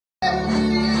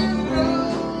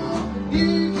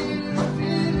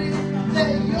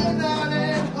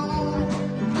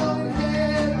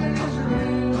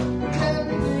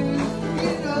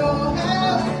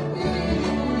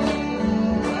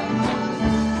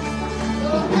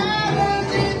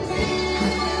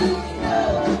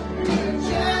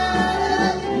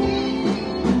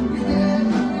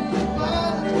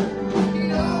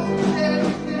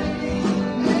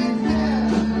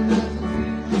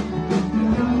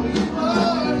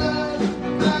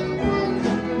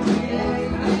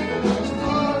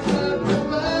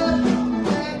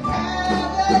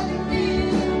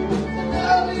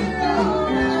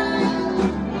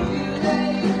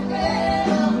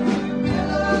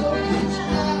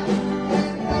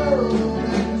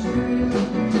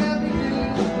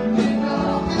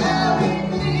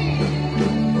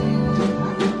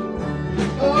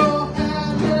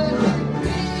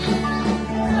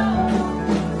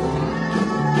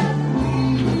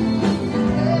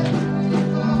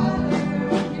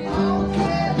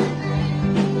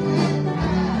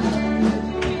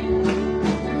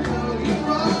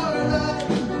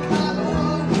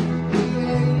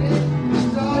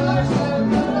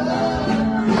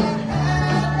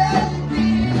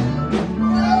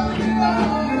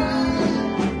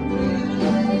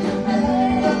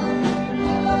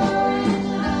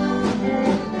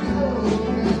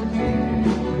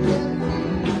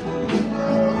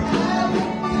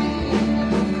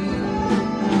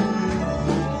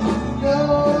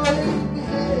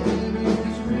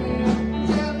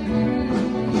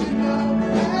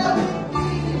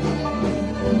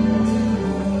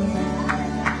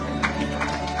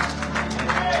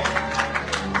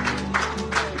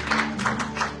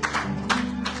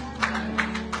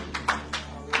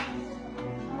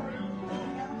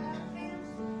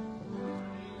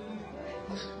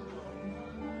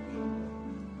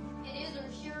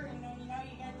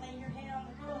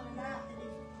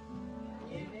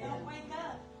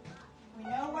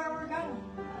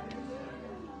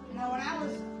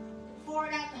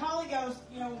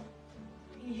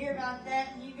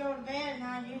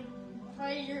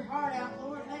praise your heart out.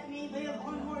 Lord, let me live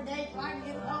one more day till I can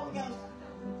get the Holy Ghost.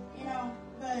 You know,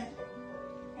 but,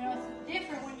 you know, it's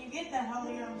different when you get that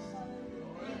Holy Ghost.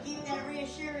 You keep that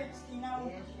reassurance, you know,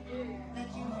 that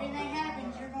if anything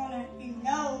happens, you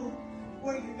know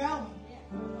where you're going.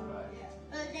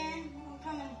 Brother Dan, you want to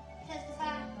come and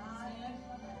testify?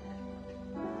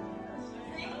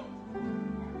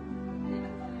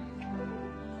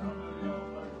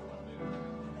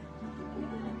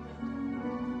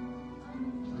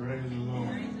 Praise the Lord.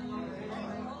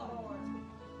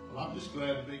 Well, I'm just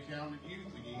glad to be counted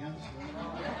youth again.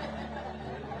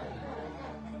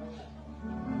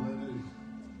 Hallelujah.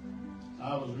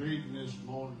 I was reading this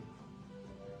morning,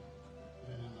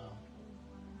 and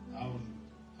I was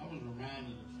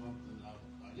reminded of something.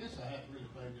 I guess I hadn't really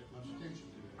paid that much attention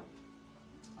to it.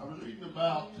 I was reading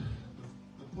about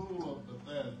the pool of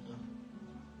Bethesda.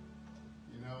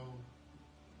 You know,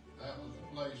 that was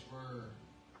a place where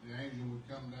the angel would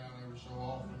come down every so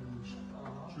often and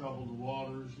trouble the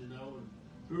waters, you know, and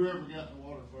whoever got the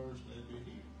water first, they'd be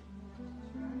healed.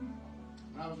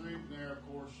 And I was reading there, of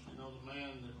course, you know, the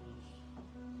man that was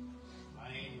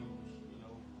lame was, you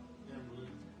know,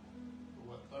 invalid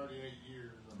for 38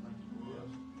 years, I think it was.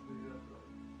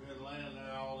 Been laying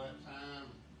there all that time,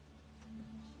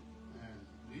 and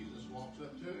Jesus walks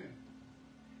up to him.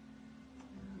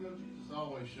 You know, Jesus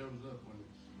always shows up when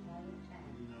it's,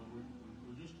 you know, we're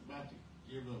just about to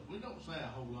give up. We don't say a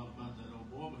whole lot about that old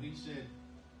boy, but he said,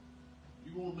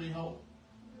 you want to be whole?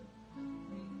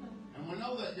 And we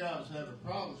know that guy was having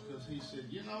problems because he said,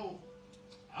 you know,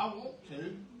 I want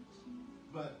to,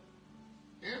 but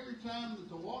every time that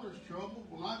the water's troubled,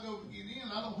 when I go to get in,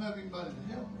 I don't have anybody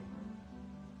to help me.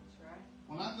 That's right.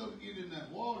 When I go to get in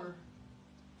that water,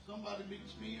 somebody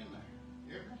beats me in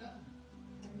there every time.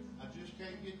 I just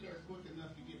can't get there quick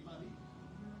enough to get my heat.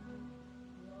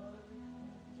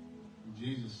 And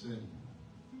Jesus said,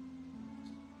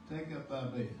 take up thy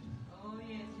bed. Oh,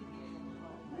 yes,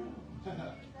 he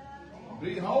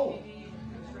did. Be whole.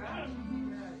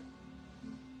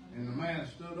 And the man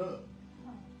stood up.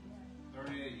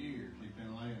 38 years he'd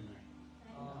been laying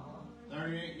there.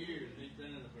 38 years he'd been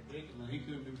in a predicament he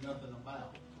couldn't do nothing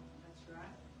about. That's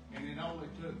right. And it only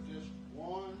took just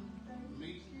one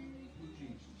meeting with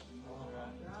Jesus.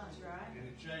 That's right. And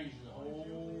it changed the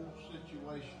whole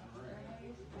situation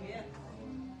around. Yes.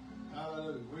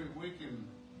 Hallelujah.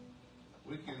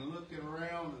 We can look it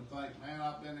around and think, man,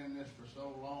 I've been in this for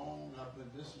so long.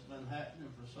 This has been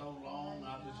happening for so long.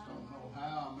 I just don't know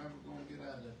how I'm ever going to get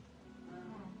out of it.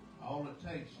 All it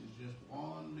takes is just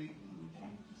one meeting with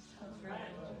Jesus. That's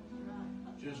right.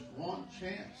 Just one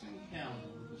chance encounter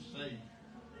with the Savior.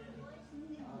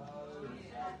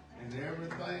 And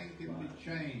everything can be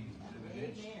changed in an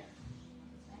instant.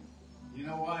 You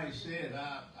know why he said,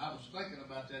 I was thinking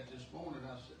about that this morning.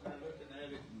 I was sitting there looking at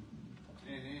it,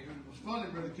 and it was funny,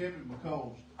 Brother Kevin,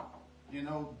 because, you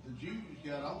know, the Jews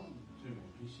got on to him.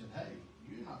 He said, hey,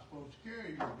 you're not supposed to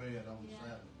carry your bed on the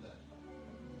Sabbath day.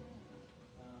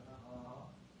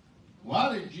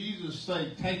 Why did Jesus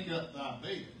say, take up thy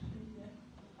bed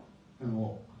and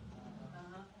walk?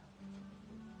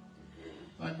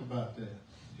 Think about that.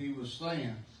 He was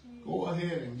saying, go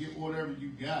ahead and get whatever you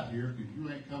got here because you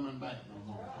ain't coming back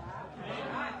no more.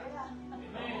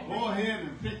 Go ahead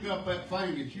and pick up that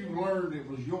thing that you learned it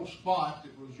was your spot,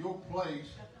 it was your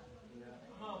place.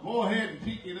 Go ahead and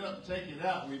pick it up and take it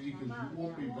out with you because you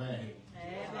won't be back.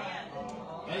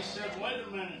 They said, wait a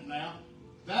minute now.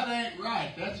 That ain't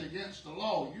right. That's against the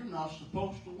law. You're not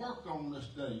supposed to work on this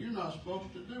day. You're not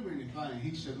supposed to do anything.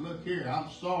 He said, look here, I'm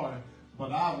sorry,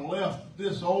 but I've left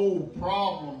this old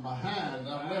problem behind.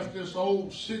 I've left this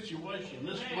old situation.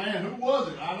 This man, who was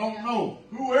it? I don't know.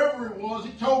 Whoever it was,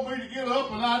 he told me to get up,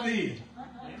 and I did.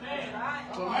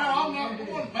 So now I'm not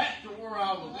going back to where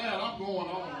I was at. I'm going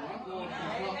on. I'm going to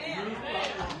something new.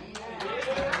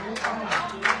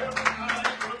 I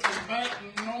ain't looking back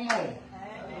no more.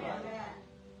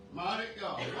 Mighty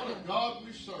God. What a God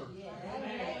we serve.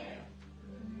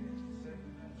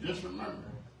 Just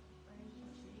remember,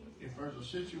 if there's a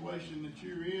situation that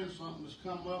you're in, something that's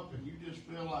come up, and you just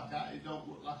feel like it don't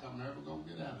look like I'm never going to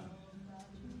get out of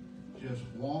it. Just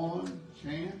one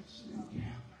chance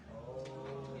encounter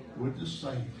with the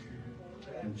Savior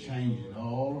can change it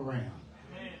all around.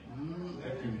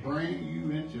 That can bring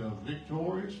you into a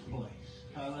victorious place.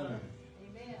 Hallelujah.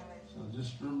 So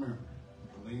just remember,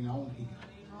 lean on Him.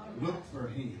 Look for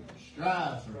Him.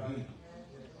 Strive for Him.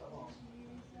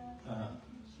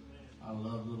 I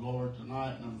love the Lord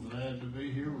tonight, and I'm glad to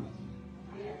be here with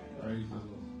you. Praise the Lord.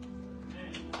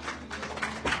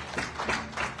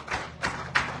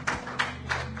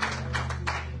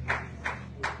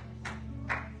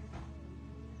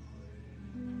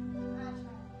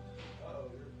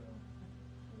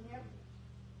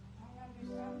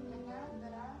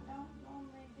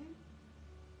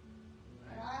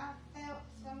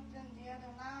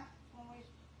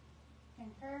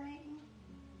 prayer meeting.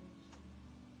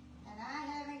 And I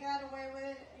haven't got away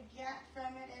with it, got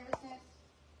from it ever since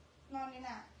Monday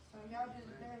night. So y'all just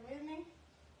bear with me.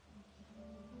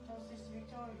 I told Sister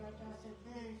Victoria right there, I said,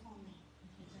 boo for me.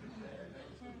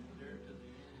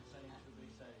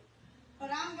 But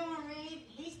I'm going to read.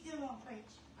 He's still going to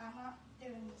preach. I'm not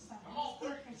doing this Sunday.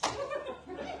 He's still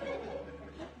preaching.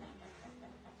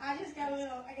 I just got a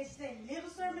little, I guess you say, little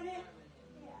sermon in.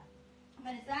 Yeah.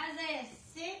 But it's Isaiah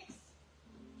 6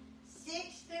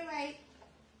 through 8.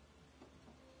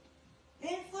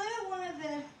 Then flew one of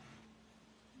the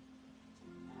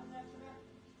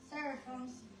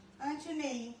seraphims unto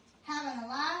me, having a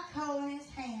live coal in his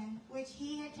hand, which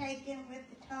he had taken with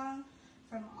the tongue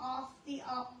from off the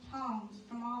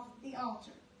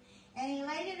altar. And he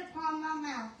laid it upon my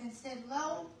mouth, and said,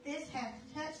 Lo, this hath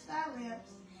touched thy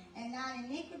lips, and thine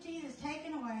iniquity is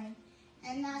taken away,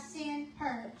 and thy sin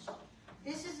purged.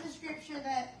 This is the scripture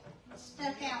that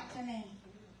stuck out to me.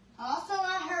 Also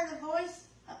I heard the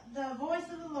voice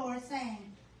of the Lord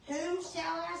saying, Whom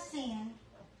shall I send,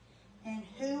 and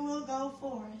who will go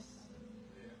for us?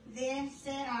 Then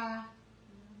said I,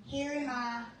 Here am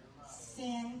I,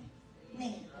 send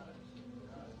me.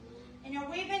 You know,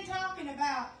 we've been talking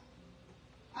about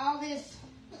all this,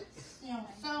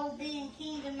 soul being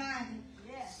kingdom-minded,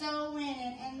 soul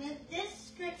winning, and this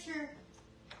scripture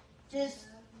just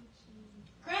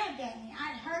grabbed at me.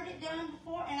 I'd heard it done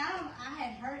before, and I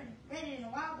hadn't read it in a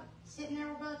while, but sitting there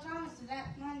with Brother Thomas, so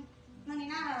that Monday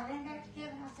night I ran back to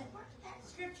Kevin, and I said, where's that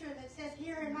scripture that says,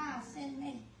 Here am I, send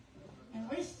me? And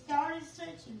we started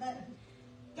searching, but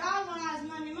God, when I was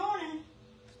Monday morning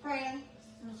praying,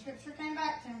 the scripture came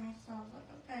back to me, so I was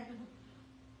like, okay.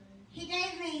 He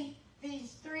gave me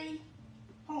these 3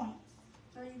 points,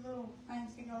 3 little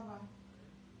things to go by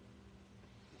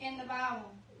in the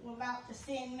Bible about to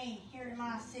send me. Here am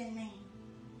I, send me.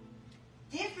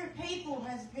 Different people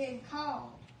has been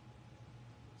called.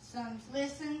 Some's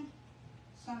listened,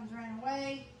 some's ran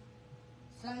away,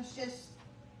 some's just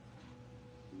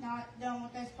not done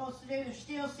what they're supposed to do. They're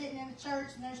still sitting in the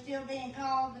church and they're still being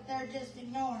called, but they're just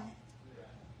ignoring it.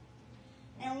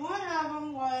 And one of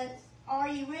them was, are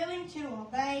you willing to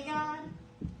obey God,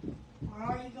 or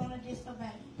are you going to disobey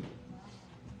Him?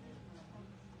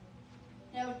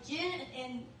 Now,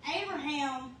 in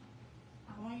Abraham,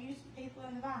 I want to use the people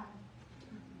in the Bible.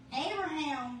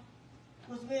 Abraham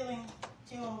was willing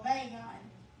to obey God.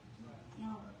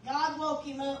 God woke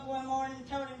him up one morning and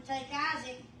told him to take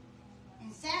Isaac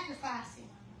and sacrifice him.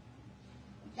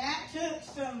 That took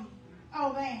some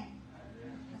obeying.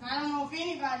 I don't know if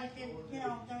anybody could,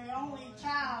 their only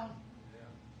child.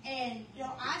 And,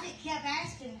 Isaac kept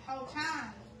asking the whole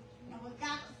time, we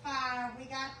got the fire, we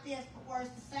got this, but where's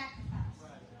the sacrifice?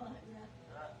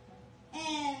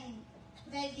 And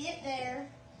they get there,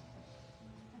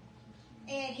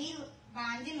 and he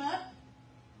binds him up,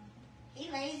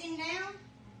 he lays him down,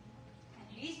 and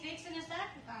he's fixing to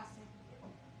sacrifice him.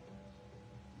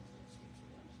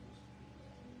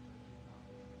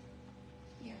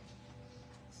 Here.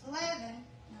 It's 11.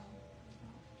 No.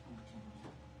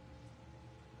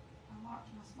 I marked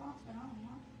my spots, but I don't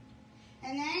know.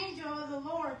 And the angel of the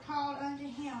Lord called unto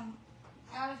him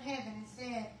out of heaven and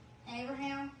said,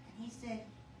 Abraham, and he said,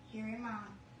 Here am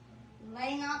I.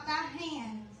 Lay not thy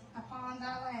hands upon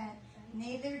thy lad,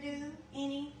 neither do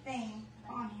anything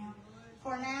upon him.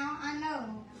 For now I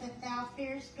know that thou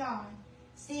fearest God,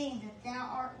 seeing that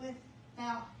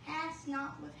thou hast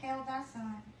not withheld thy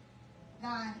son,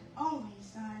 thine only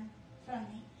son, from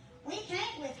me. We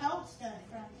can't withhold stuff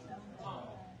from him.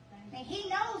 I mean, he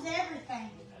knows everything.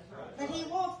 But he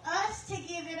wants us to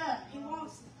give it up. He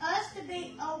wants us to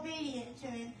be obedient to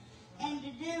him and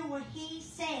to do what he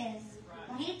says.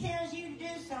 When he tells you to do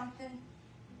something,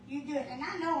 you do it. And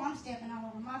I know I'm stepping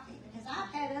all over my feet because I've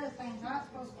had other things I was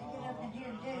supposed to get up in here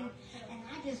and do, and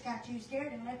I just got too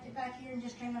scared and left it back here and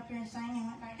just came up here and sang and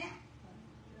went back down.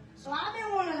 So I've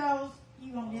been one of those,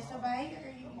 you going to disobey or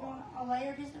you going to obey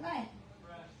or disobey?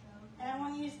 And I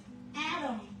want to use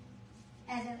Adam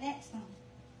as our next one.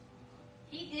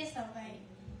 He disobeyed.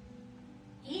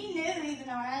 He knew, even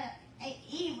though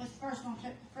Eve was the first one who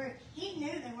took the fruit, he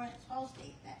knew they weren't supposed to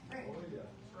eat that fruit. Oh, yeah.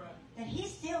 Right. But he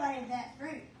still ate that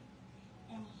fruit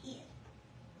and hid.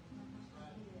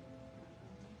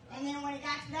 And then when it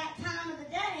got to that time of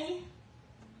the day,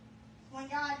 when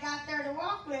God got there to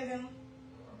walk with him,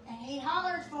 and he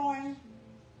hollered for him,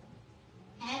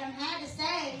 Adam had to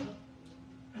say,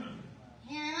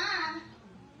 Here am I.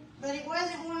 But it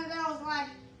wasn't one of those like,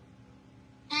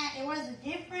 it wasn't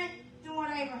different than what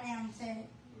Abraham said.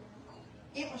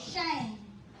 It was shame.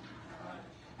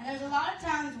 And there's a lot of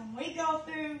times when we go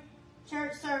through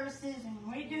church services and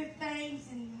we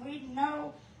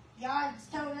God's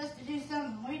told us to do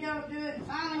something, we don't do it, and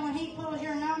finally when He pulls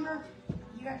your number,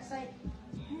 you have to say,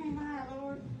 here am I,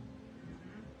 Lord.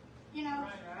 You know,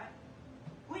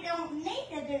 we don't need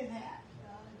to do that.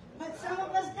 But some of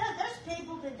us do. There's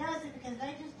people that does it because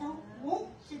they just don't want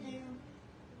to do.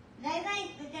 They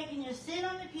think that they can just sit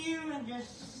on the pew and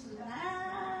just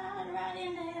slide right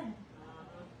into heaven.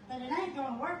 But it ain't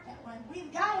going to work that way.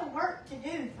 We've got a work to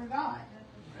do for God.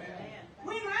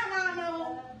 We might not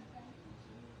know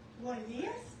what it is.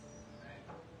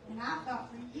 And I thought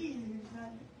for years,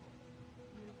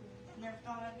 I never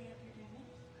thought I'd be up here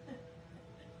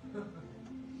doing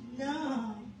this.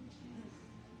 No.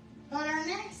 But our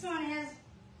next one is,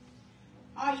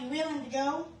 are you willing to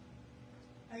go?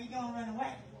 Or are you going to run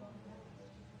away?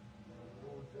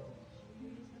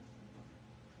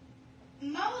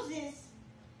 Moses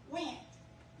went.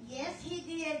 Yes, he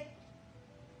did.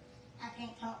 I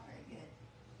can't talk very good.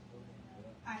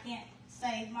 I can't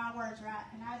say my words right.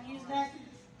 And I've used that.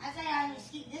 I say I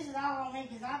just keep, this is all on me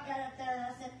because I've got up there and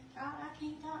I said, God, I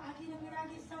can't talk. I get up here, I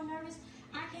get so nervous.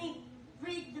 I can't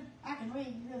read, I can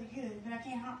read really good, but I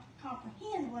can't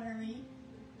comprehend what I read.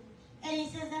 And he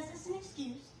says, that's just an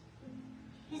excuse.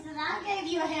 He says, I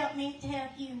gave you a helpmeet to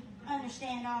help you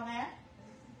understand all that.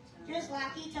 Just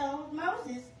like he told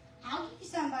Moses, I'll give you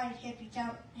somebody to help you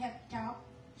talk.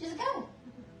 Just go.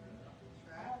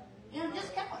 You know,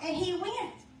 just go. And he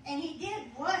went. And he did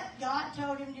what God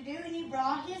told him to do, and he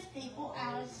brought his people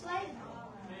out of slavery.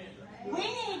 We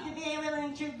need to be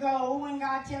willing to go when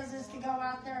God tells us to go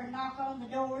out there and knock on the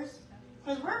doors,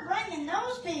 because we're bringing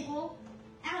those people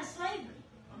out of slavery.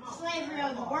 Slavery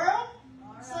of the world,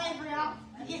 slavery off,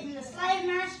 getting the slave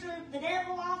master, the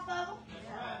devil off of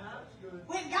them.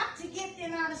 We've got to get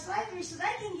them out of slavery so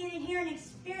they can get in here and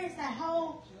experience that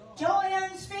whole joy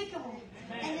unspeakable.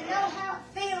 And to know how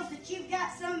it feels that you've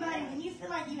got somebody when you feel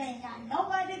like you ain't got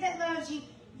nobody that loves you,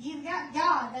 you've got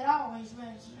God that always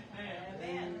loves you.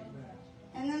 Amen.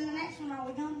 And then the next one, are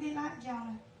we going to be like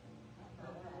Jonah,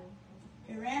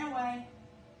 who ran away,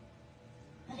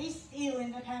 but he still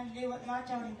ended up having to do what God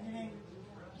told him to do.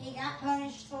 He got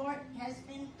punished for it. Has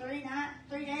been 3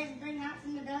 days and 3 nights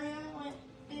in the belly of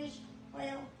a fish.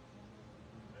 Well,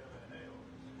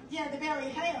 yeah, the belly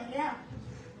of hell, yeah.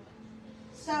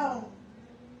 So,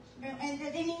 and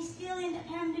then he still ended up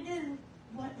having to do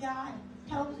what God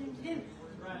told him to do.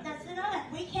 That's another.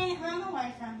 We can't run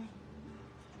away from it.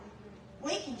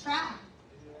 We can try.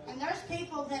 And there's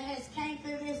people that has came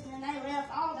through this and then they left.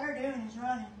 All they're doing is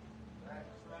running.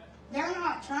 They're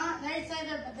not trying. They say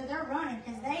they're running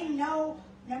because they know,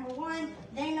 number one,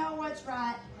 they know what's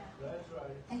right. That's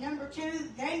right. And number two,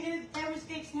 they knew they was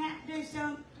fixing to have to do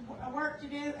some work to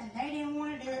do, and they didn't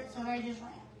want to do it, so they just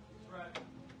ran. That's right.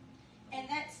 And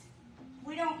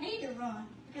we don't need to run.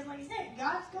 Because like I said,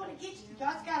 God's going to get you.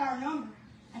 God's got our number.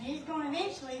 And He's going to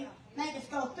eventually make us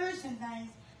go through some things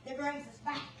that brings us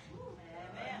back.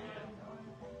 Amen.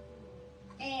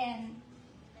 And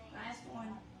last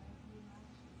one.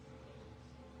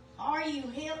 Are you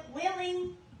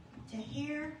willing to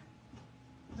hear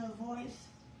the voice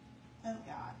of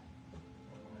God?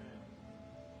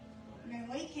 I mean,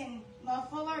 we can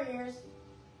muffle our ears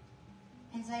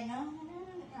and say, no.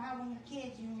 How when you're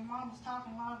kids and your mom was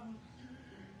talking, a lot of them,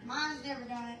 mine's never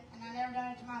done it, and I never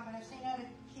done it to mine, but I've seen other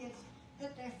kids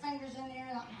put their fingers in the air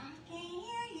like, I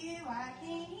can't hear you, I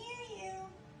can't hear you.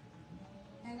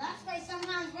 And that's the way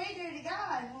sometimes we do to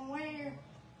God when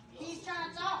He's trying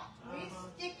to talk. We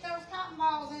stick those cotton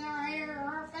balls in our hair or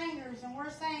our fingers, and we're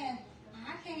saying,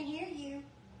 I can't hear you.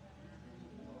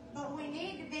 But we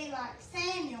need to be like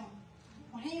Samuel.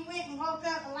 When he went and woke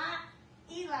up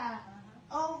Eli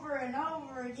over and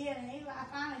over again, and Eli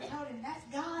finally told him, that's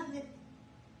God that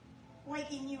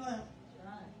waking you up.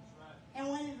 And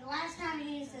when the last time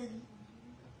he said,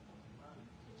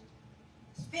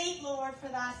 speak, Lord, for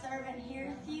thy servant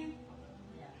heareth you.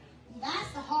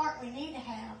 That's the heart we need to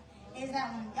have, is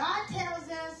that when God tells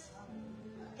us,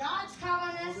 God's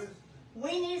calling us,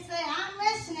 we need to say, I'm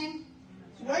listening.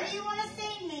 Where do you want to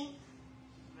send me?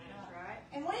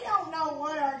 And we don't know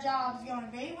what our job's going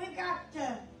to be. We've got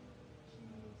to,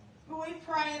 we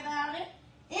pray about it.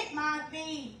 It might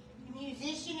be a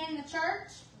musician in the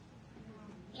church.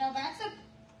 You know, that's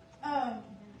a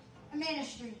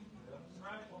ministry.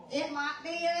 It might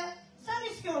be a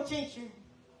Sunday school teacher,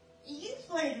 a youth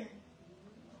leader.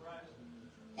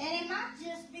 And it might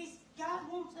just be God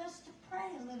wants us to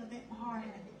pray a little bit harder.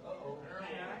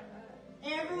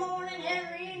 Every morning,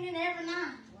 every evening, every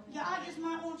night. God just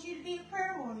might want you to be a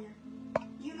prayer warrior.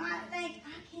 You might think,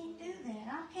 I can't do that.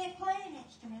 I can't play an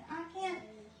instrument. I can't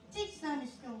teach Sunday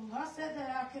school. I said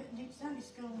that I couldn't teach Sunday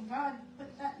school, and God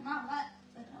put that in my life.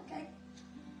 I said, okay.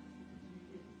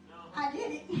 I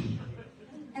did it.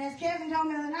 And as Kevin told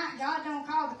me the other night, God don't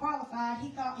call the qualified. He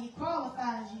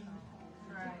qualifies you.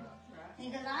 Right.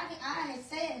 Because I had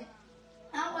said,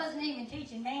 I wasn't even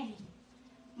teaching Mandy.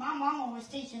 My mama was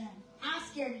teaching her. I was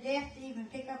scared to death to even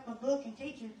pick up a book and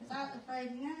teach her because I was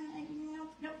afraid,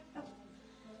 nope.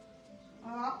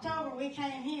 Well, October we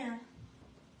came here,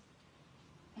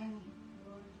 and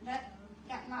that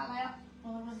got my lap.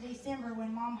 Well, it was December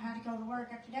when Mom had to go to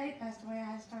work after Daddy passed away. I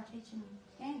had to start teaching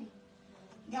Candy.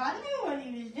 God knew what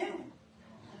He was doing,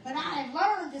 but I have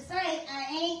learned to say I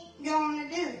ain't going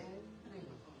to do it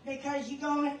because you're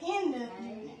going to end up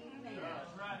doing it.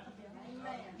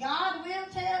 God will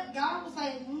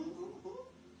say,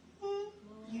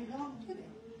 you don't do it.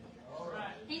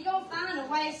 He's going to find a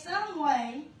way, some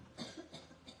way,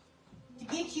 to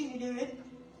get you to do it,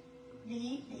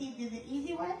 either the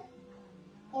easy way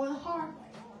or the hard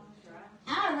way.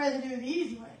 I'd rather do it the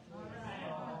easy way.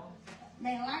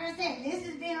 Man, like I said, this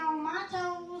has been on my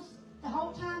toes the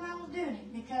whole time I was doing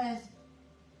it because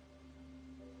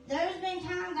there's been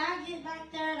times I get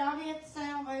back there and I'll be at the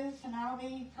sound booth and I'll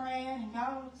be praying and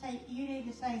God will say, you need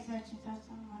to say such and such.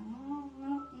 I'm like, no,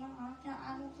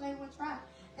 I won't say what's right.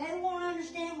 They won't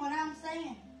understand what I'm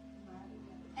saying.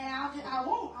 And I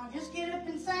won't. I'll just get up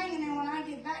and sing, and then when I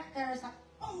get back there, it's like,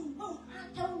 boom, boom, I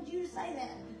told you to say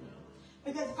that.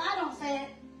 Because if I don't say it,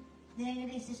 then it'll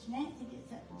be Sister Nancy gets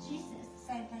up and she says the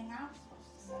same thing I was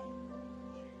supposed to say.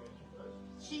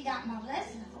 She got my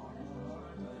blessing for it.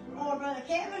 Or Brother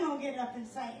Kevin will get up and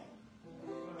say it.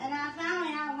 And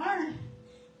I learned,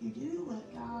 you do what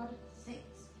God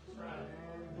says.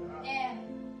 And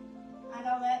I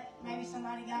know that maybe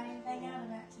somebody got anything out of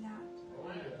that tonight.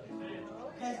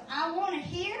 Because I want to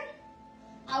hear,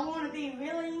 I want to be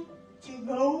willing to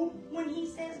go when He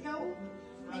says go.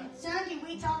 And Sunday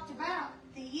we talked about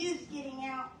the youth getting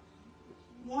out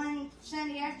one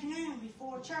Sunday afternoon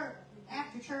before church,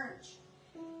 after church.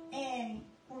 And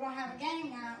we're going to have a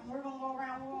game night. We're going to go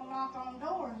around, we're going to knock on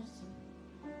doors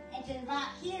and to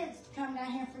invite kids to come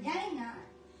down here for game night.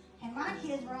 And my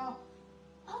kids were all,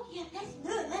 oh yeah, let's do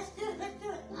it.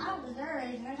 I was their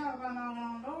age and they're talking about knocking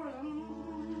on doors. I mean,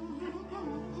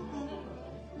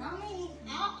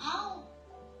 I'll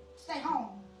stay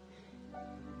home.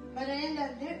 But I end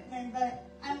up doing it. But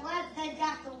I'm glad that they've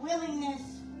got the willingness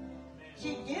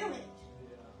to do it.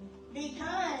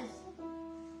 Because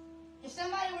if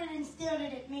somebody would have instilled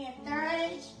it at me at their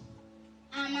age,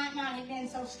 I might not have been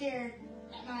so scared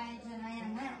at my age that I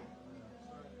am now.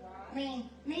 I mean,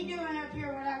 me doing up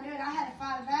here what I'm doing, I had to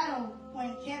fight a battle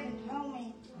when Kevin told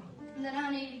me that I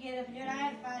needed to get up and do it. I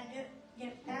had to fight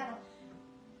get a battle.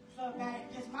 So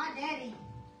because my daddy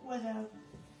was a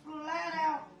flat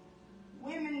out,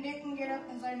 women didn't get up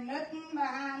and say nothing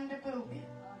behind the pulpit.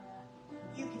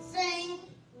 You could sing,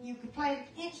 you could play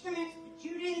the instruments, but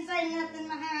you didn't say nothing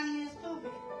behind this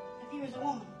pulpit if you was a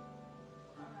woman.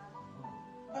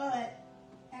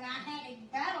 And I had to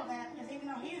battle that because even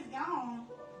though he was gone,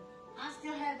 I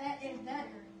still had that in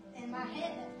my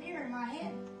head, that fear in my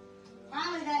head.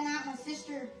 Finally that night my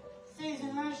sister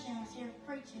Susan Rushing was here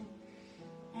preaching.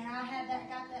 And I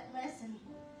got that lesson.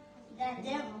 That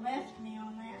devil left me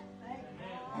on that.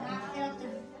 And I felt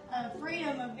the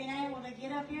freedom of being able to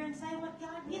get up here and say what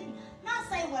God gives me. Not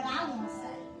say what I want to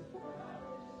say,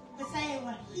 but say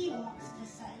what He wants to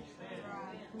say.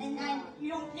 And then you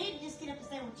don't need to just get up and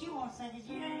say what you want to say, because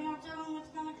you ain't going to tell them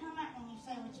what's going to come out when you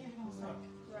say what you're going to say.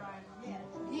 Right. Yeah.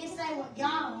 You say what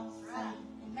God wants to say.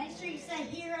 And make sure you say,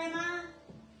 here am I,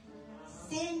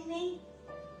 send me,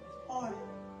 or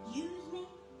use me.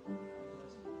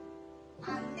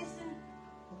 I listen.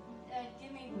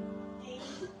 Give me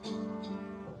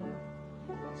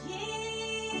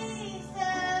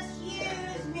Jesus,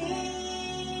 use me,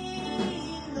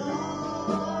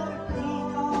 Lord, please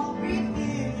don't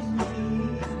refuse me.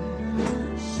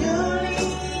 Surely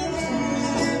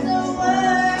there's a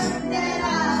work that I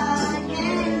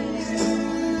can do.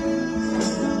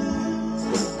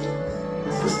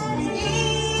 And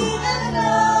even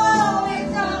though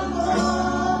it's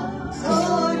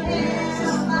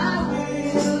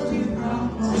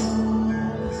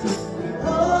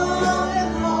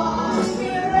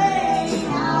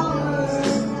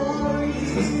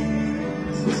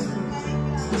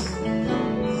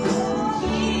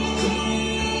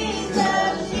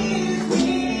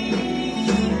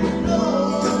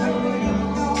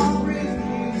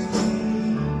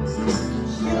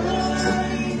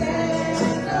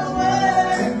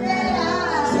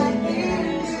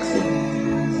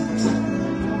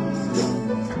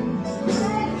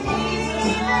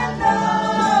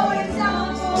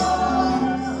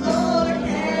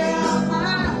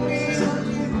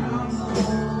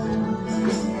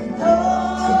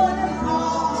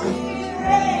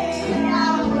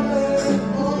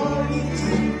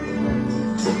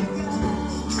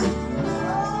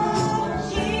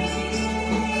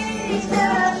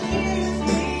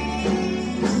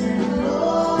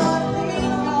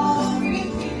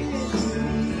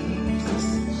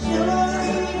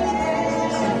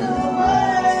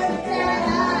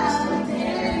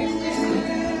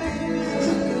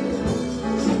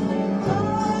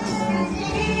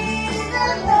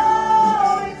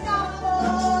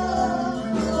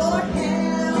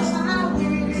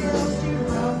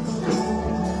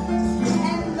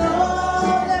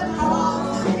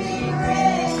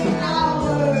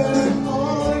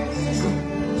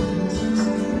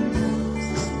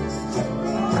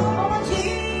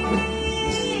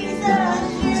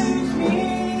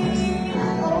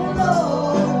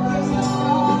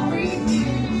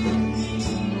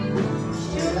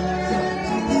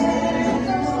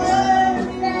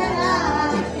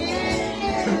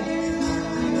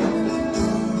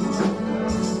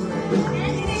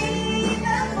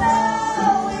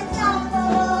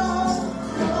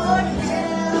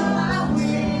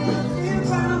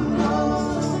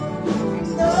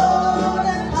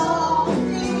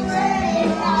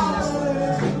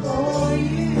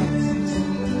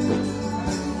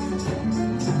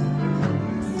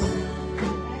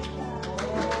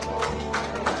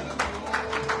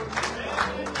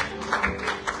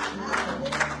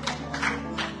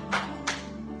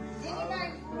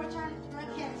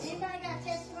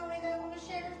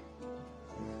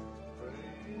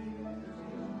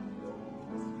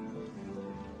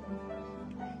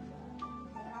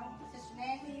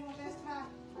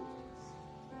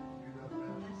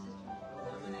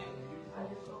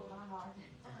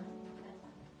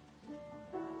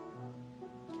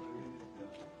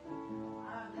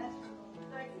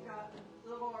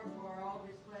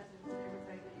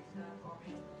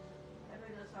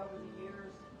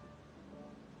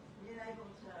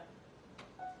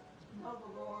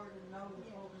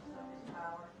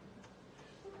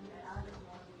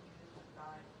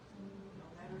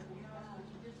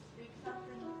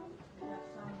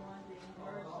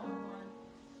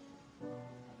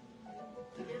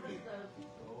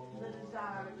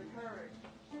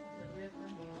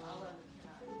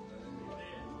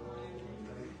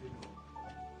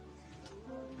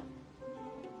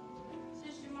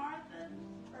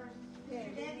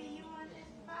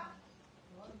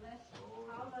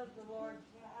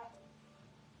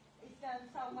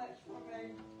for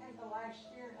me in the last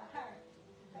year and a half,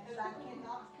 and I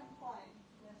cannot complain.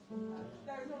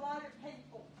 There's a lot of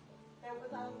people that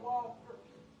was on Walker,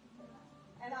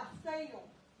 and I see them,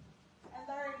 and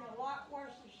they're in a lot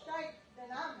worse shape than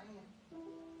I'm in.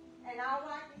 And all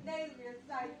I can do is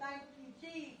say, thank you,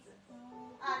 Jesus.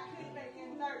 I could be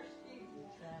in thirsty,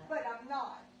 but I'm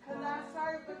not, because I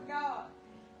serve a God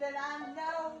that I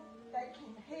know that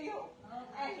can heal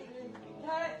and He can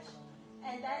touch,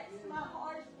 and that's my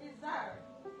heart's desire.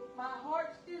 My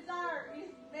heart's desire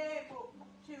is to be able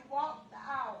to walk the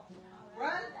aisle,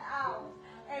 run the aisle,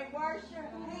 and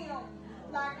worship Him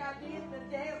like I did the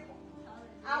devil.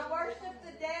 I worshiped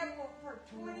the devil for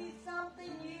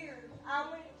 20-something years.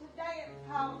 I went to dance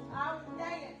halls. I would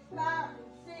dance 5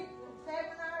 and 6 and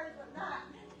 7 hours a night.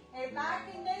 If I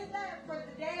can do that for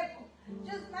the devil,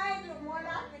 just imagine what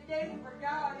I could do for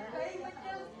God. If He would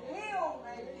just heal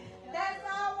me. That's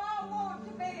all I want,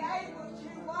 to be able to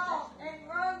walk and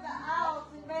run the aisles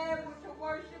and be able to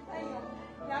worship Him.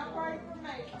 Y'all pray for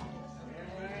me.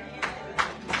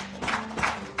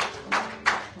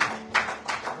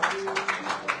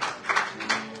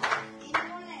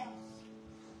 Anyone else?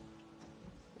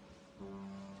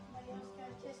 Anybody else got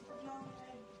a testimony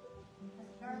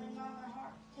that's burning on their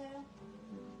heart to tell?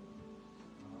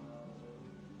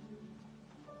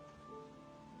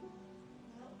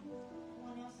 Well,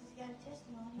 anyone else has got a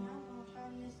testimony, I'm going to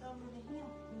turn this over to him.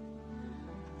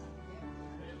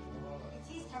 It's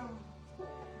his turn.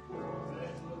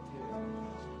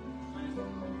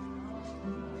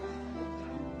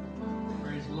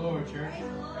 Praise the Lord, church.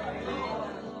 Praise the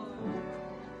Lord.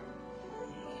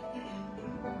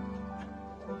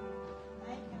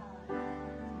 Thank God.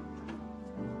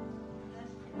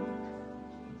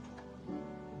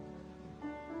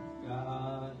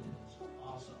 God is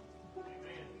awesome.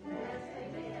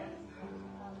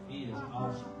 He is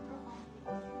awesome.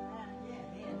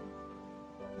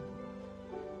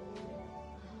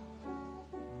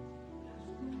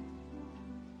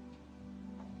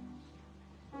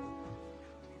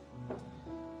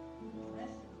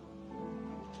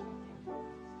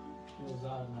 Feels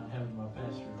odd not having my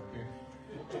pastor up here.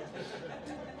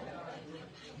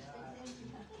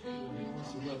 He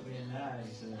wants to look me in the eye,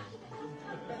 he says.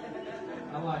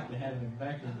 I like to have him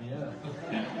backing me up.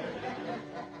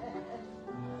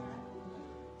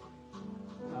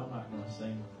 I'm not going to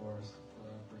sing for us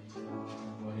for you guys. I'm going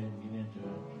to go ahead and get into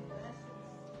it.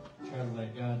 Try to let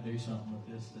God do something with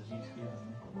this that He's given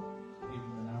me. Give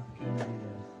Him an opportunity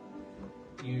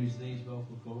to use these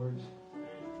vocal cords,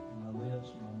 my lips,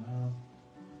 my mouth.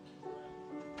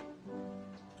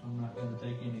 I'm not going to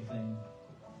take anything.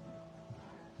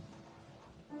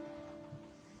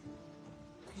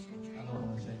 I don't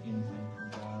want to take anything from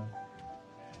God.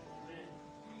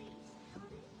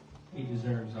 He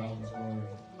deserves all the glory.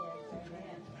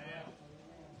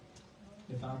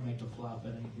 If I make a flop,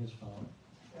 it ain't His fault.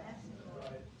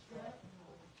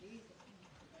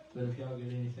 But if y'all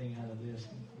get anything out of this,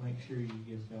 make sure you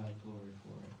give God glory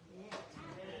for it.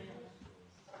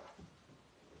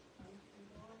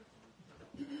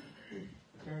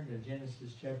 Turn to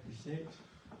Genesis chapter 6.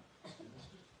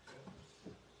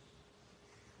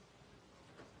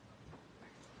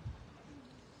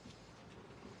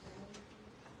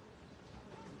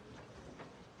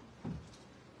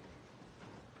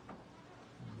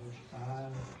 Verse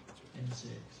 5 and 6.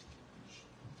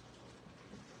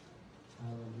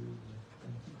 Hallelujah.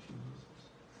 Thank you, Jesus.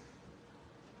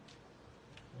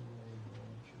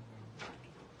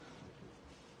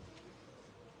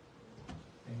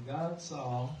 And God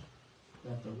saw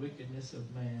that the wickedness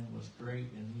of man was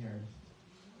great in the earth,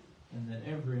 and that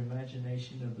every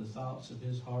imagination of the thoughts of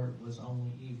his heart was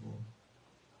only evil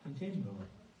continually.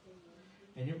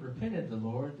 And it repented the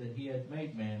Lord that He had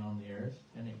made man on the earth,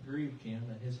 and it grieved Him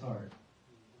at His heart.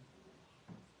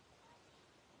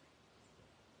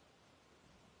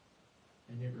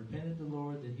 And it repented the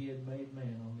Lord that He had made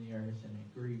man on the earth, and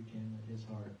it grieved Him at His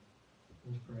heart.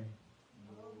 Let's pray.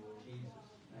 Jesus,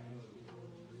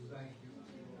 thank you.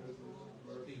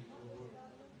 Speak,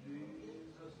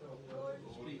 Lord.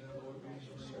 Speak, Lord. Use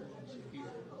your servants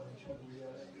here.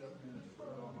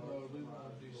 Lord, we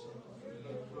want to do something for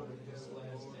you, Lord, in this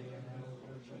last day and hour,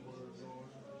 Lord Jesus.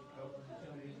 Help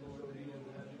me, Lord, to be able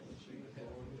to do what you would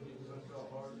have me to do.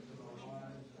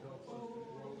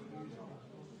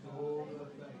 Oh,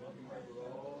 thank you for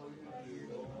all you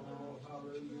do. Oh,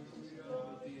 hallelujah.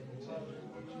 Be in the temple of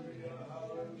what you have.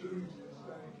 Hallelujah.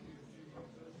 Thank you, Jesus.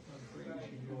 I praise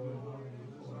you, Lord.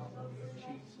 Lord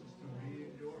Jesus.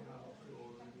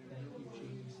 Thank you,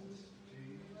 Jesus.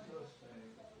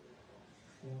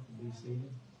 You can be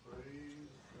seated.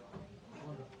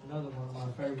 Another one of my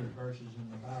favorite favorite verses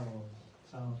in the Bible is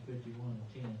Psalms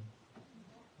 51:10.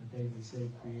 And David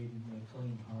said, "Create in me a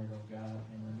clean heart, O God,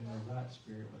 and renew a right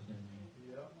spirit within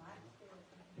me."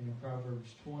 And in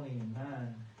Proverbs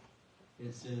 20:9,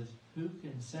 it says, "Who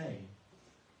can say,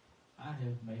 I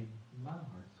have made my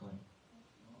heart clean?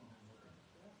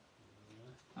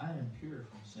 I am pure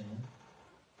from sin."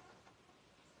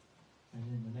 And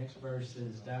then the next verse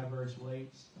says, "Diverse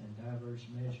weights and diverse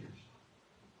measures,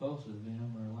 both of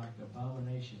them are like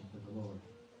abomination to the Lord.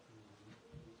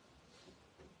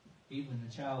 Even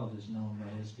a child is known by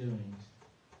his doings,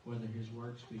 whether his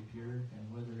works be pure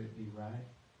and whether it be right.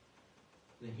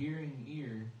 The hearing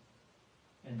ear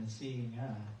and the seeing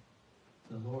eye,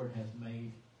 the Lord hath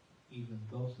made even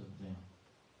both of them."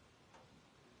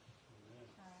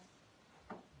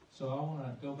 So I want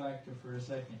to go back for a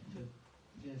second to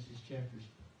Genesis chapter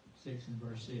 6 and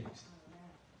verse 6.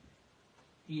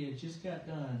 He had just got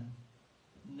done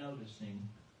noticing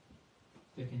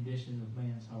the condition of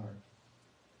man's heart.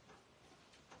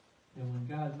 And when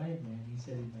God made man, he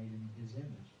said he made him in his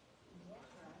image.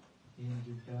 The image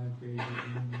of God created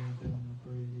him and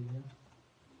created him.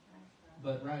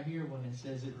 But right here, when it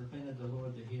says it repented the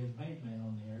Lord that he had made man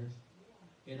on the earth,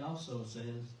 it also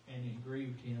says, and it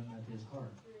grieved him at his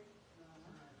heart.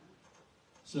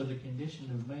 So the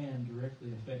condition of man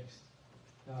directly affects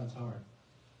God's heart.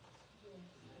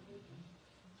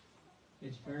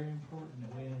 It's very important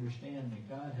that we understand that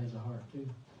God has a heart too.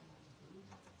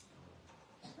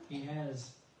 He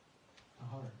has a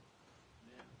heart.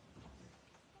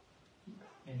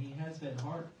 And he has that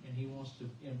heart, and he wants to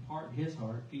impart his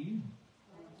heart to you.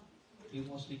 He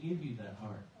wants to give you that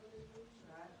heart.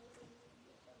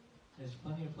 There's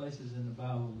plenty of places in the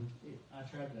Bible. I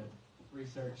tried to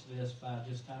research this by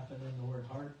just typing in the word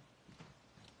heart.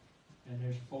 And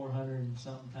there's 400 and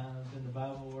something times in the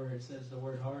Bible where it says the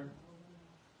word heart.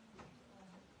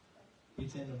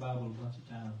 It's in the Bible a bunch of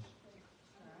times.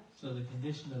 So the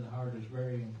condition of the heart is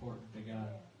very important to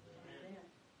God.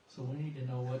 So we need to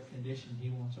know what condition he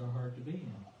wants our heart to be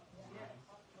in.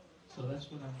 So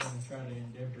that's what I'm going to try to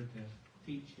endeavor to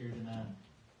teach here tonight.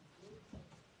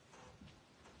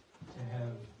 To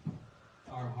have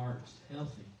our hearts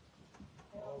healthy.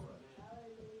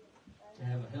 To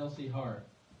have a healthy heart,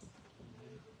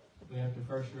 we have to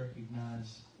first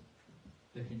recognize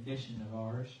the condition of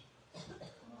ours.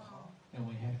 And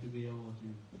we have to be able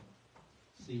to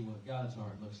see what God's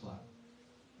heart looks like.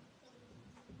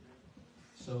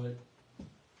 So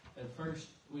at first,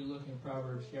 we look in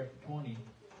Proverbs chapter 20,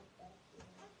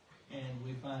 and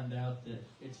we find out that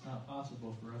it's not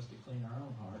possible for us to clean our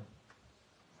own heart,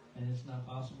 and it's not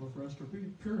possible for us to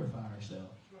purify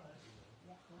ourselves.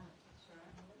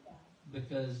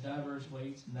 Because diverse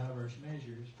weights and diverse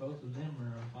measures, both of them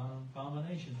are an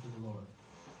abomination to the Lord.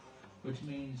 Which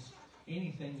means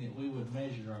anything that we would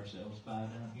measure ourselves by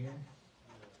down here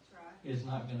is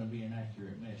not going to be an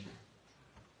accurate measure.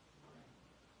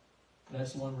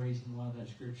 That's one reason why that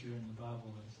scripture in the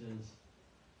Bible that says,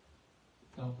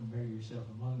 "Don't compare yourself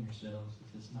among yourselves,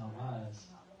 if it's not wise,"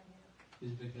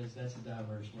 is because that's a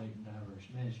diverse weight and diverse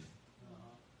measure.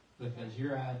 Because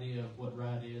your idea of what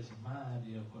right is and my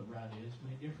idea of what right is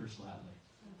may differ slightly.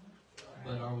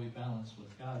 But are we balanced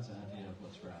with God's idea of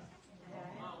what's right?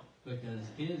 Because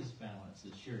his balance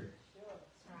is sure.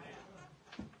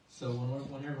 So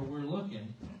whenever we're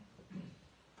looking,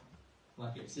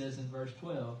 like it says in verse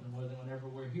 12, and whenever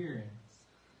we're hearing,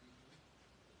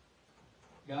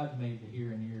 God made the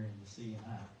hearing ear and the seeing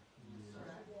eye.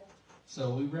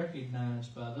 So we recognize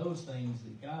by those things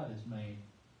that God has made,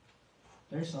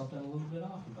 there's something a little bit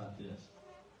off about this.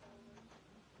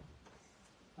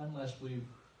 Unless we've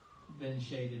been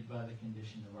shaded by the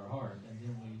condition of our heart, and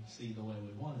then we see the way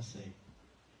we want to see.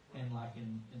 And like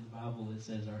in the Bible, it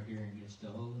says our hearing gets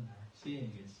dull and our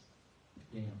seeing gets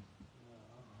dim.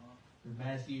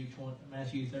 Matthew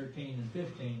 13 and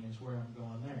 15 is where I'm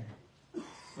going there.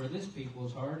 For this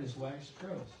people's heart is waxed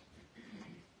gross,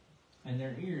 and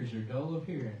their ears are dull of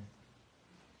hearing,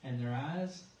 and their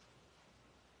eyes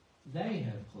they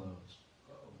have closed.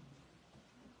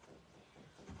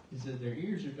 He said their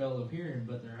ears are dull of hearing,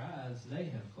 but their eyes they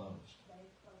have closed.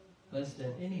 Lest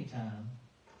at any time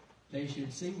they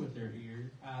should see with their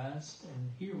eyes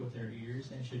and hear with their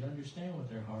ears, and should understand with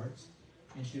their hearts,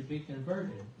 and should be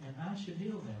converted, and I should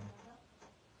heal them.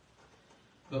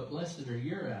 But blessed are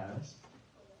your eyes,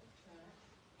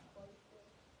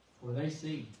 for they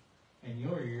see, and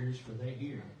your ears, for they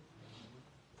hear.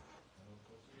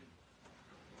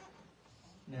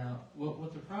 Now,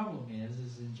 what the problem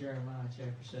is in Jeremiah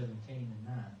chapter 17 and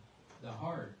 9, the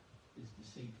heart is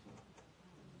deceitful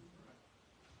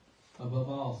above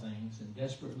all things, and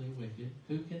desperately wicked.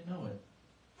 Who can know it?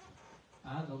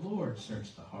 I, the Lord,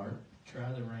 search the heart,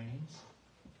 try the reins.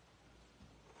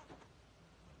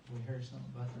 We heard something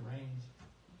about the reins.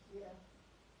 Yeah.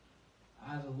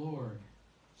 I, the Lord,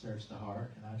 search the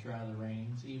heart, and I try the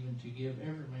reins, even to give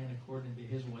every man according to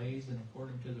his ways and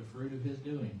according to the fruit of his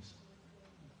doings.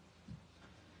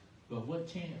 But what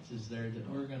chance is there that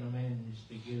we're going to manage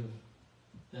to give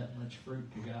that much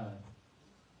fruit to God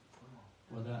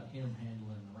without Him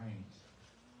handling the reins?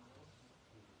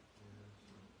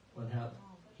 Without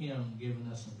Him giving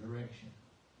us some direction?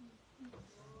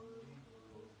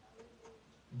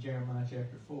 In Jeremiah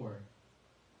chapter 4,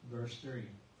 verse 3,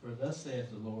 for thus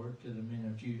saith the Lord to the men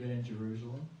of Judah and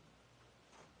Jerusalem.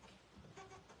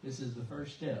 This is the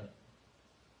first step.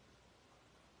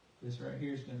 This right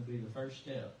here is going to be the first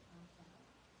step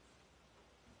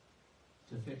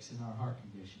to fixing our heart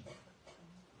condition.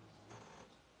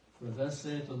 For thus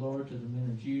saith the Lord to the men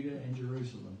of Judah and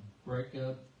Jerusalem, break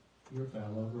up your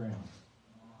fallow ground,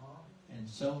 and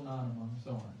sow not among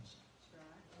thorns.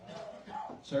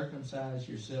 Circumcise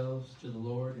yourselves to the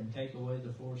Lord, and take away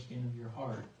the foreskin of your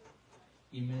heart,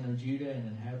 ye men of Judah and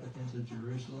inhabitants of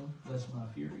Jerusalem, lest my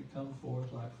fury come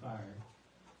forth like fire,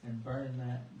 and burn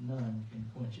that none can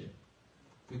quench it,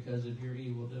 because of your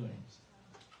evil doings.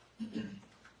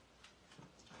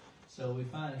 So we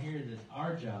find here that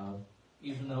our job,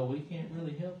 even though we can't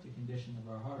really help the condition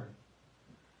of our heart,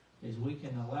 is we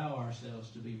can allow ourselves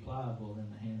to be pliable in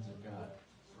the hands of God.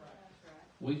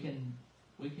 We can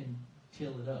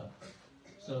till it up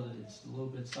so that it's a little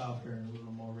bit softer and a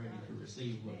little more ready to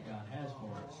receive what God has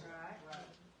for us.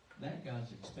 That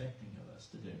God's expecting of us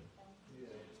to do.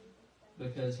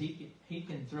 Because He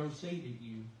can throw seed at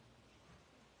you.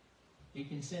 He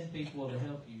can send people to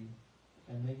help you,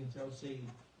 and they can throw seed.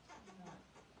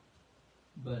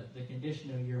 But the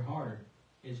condition of your heart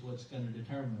is what's going to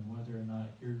determine whether or not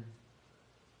you're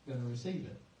going to receive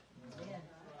it. Yeah.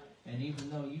 And even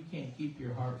though you can't keep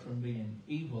your heart from being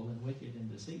evil and wicked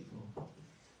and deceitful,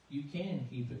 you can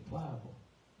keep it pliable.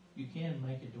 You can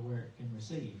make it to where it can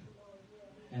receive.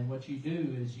 And what you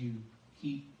do is you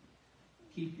keep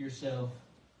yourself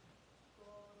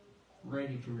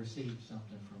ready to receive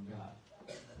something from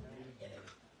God.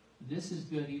 This is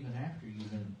good even after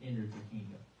you've entered the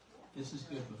kingdom. This is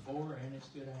good before and it's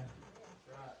good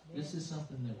after. This is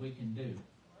something that we can do.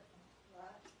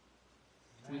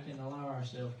 We can allow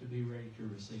ourselves to be ready to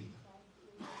receive.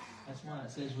 That's why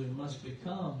it says we must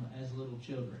become as little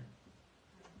children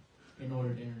in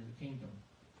order to enter the kingdom.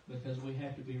 Because we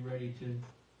have to be ready to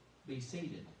be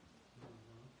seated.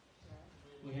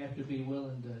 We have to be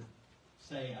willing to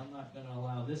say, I'm not going to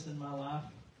allow this in my life,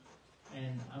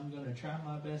 and I'm going to try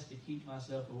my best to keep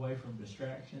myself away from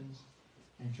distractions,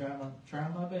 and try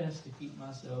my best to keep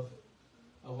myself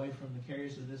away from the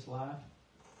cares of this life.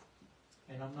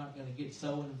 And I'm not going to get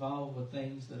so involved with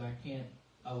things that I can't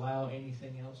allow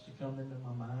anything else to come into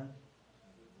my mind.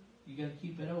 You got to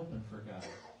keep it open for God.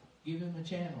 Give Him a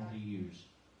channel to use.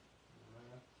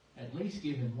 At least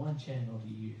give Him one channel to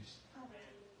use.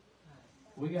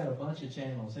 We got a bunch of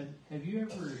channels. Have you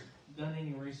ever done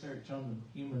any research on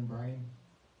the human brain?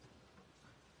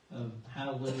 Of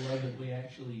how little of it we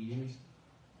actually use?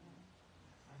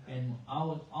 And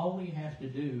all we have to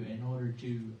do in order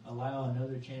to allow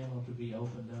another channel to be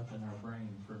opened up in our brain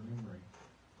for memory,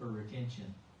 for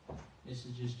retention, is to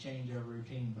just change our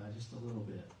routine by just a little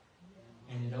bit.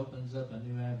 And it opens up a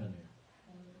new avenue.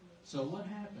 So what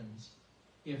happens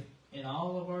if in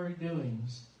all of our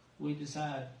doings we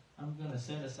decide, I'm going to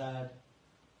set aside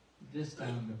this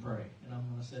time to pray, and I'm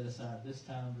going to set aside this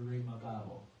time to read my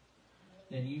Bible?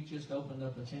 Then you just opened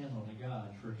up a channel to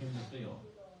God for Him to fill.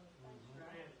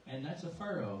 And that's a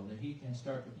furrow that He can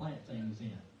start to plant things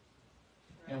in.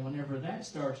 And whenever that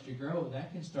starts to grow,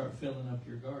 that can start filling up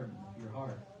your garden, your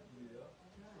heart.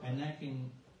 And that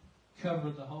can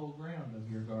cover the whole ground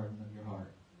of your garden, of your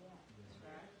heart.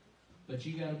 But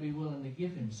you got to be willing to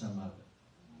give Him some of it.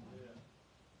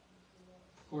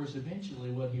 Of course, eventually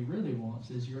what He really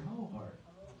wants is your whole heart.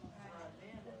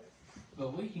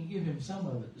 But we can give Him some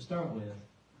of it to start with.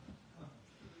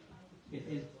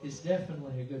 It's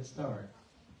definitely a good start.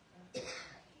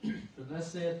 For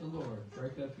thus saith the Lord,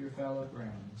 break up your fallow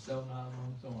ground, and sow not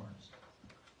among thorns.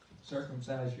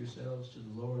 Circumcise yourselves to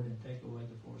the Lord, and take away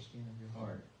the foreskin of your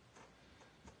heart.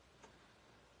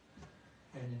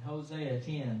 And in Hosea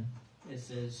 10, it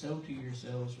says, sow to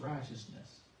yourselves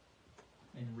righteousness,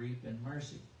 and reap in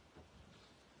mercy.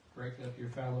 Break up your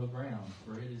fallow ground,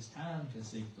 for it is time to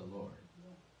seek the Lord,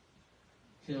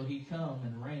 till He come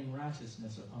and rain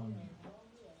righteousness upon you.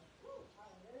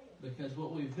 Because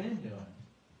what we've been doing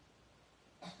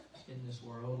in this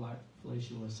world, like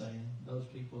Felicia was saying, those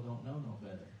people don't know no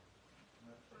better.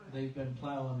 They've been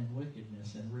plowing in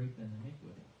wickedness and reaping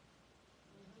iniquity.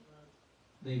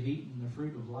 They've eaten the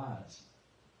fruit of lies.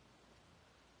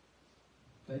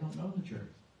 They don't know the truth.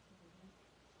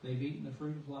 They've eaten the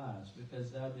fruit of lies,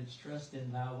 because thou didst trust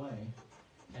in thy way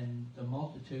and the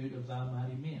multitude of thy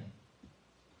mighty men.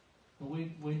 But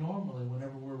we normally,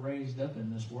 whenever we're raised up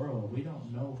in this world, we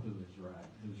don't know who is right,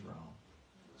 who's wrong.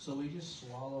 So we just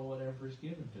swallow whatever is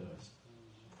given to us.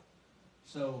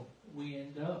 So we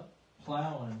end up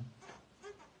plowing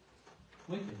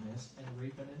wickedness and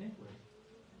reaping iniquity,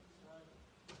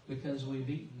 because we've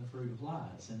eaten the fruit of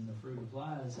lies, and the fruit of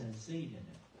lies has seed in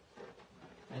it.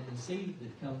 And the seed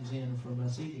that comes in from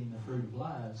us eating the fruit of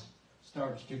lies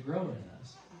starts to grow in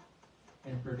us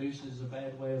and produces a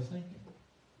bad way of thinking.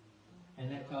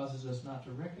 And that causes us not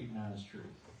to recognize truth.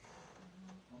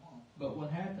 But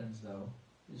what happens, though,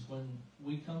 is when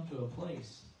we come to a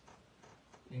place,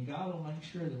 and God will make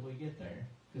sure that we get there,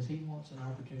 because He wants an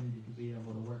opportunity to be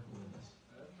able to work with us.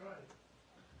 That's right.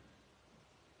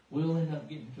 We'll end up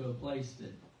getting to a place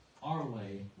that our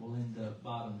way will end up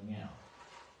bottoming out.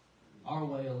 Our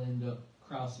way will end up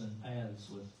crossing paths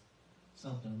with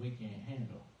something we can't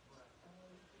handle.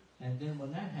 And then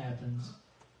when that happens,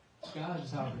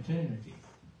 God's opportunity.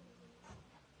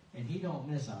 And He don't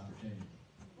miss opportunity.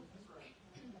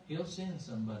 He'll send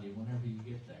somebody whenever you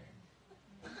get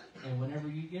there. And whenever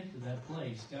you get to that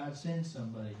place, God sends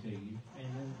somebody to you.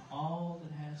 And then all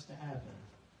that has to happen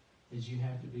is you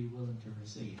have to be willing to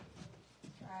receive.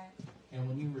 Right. And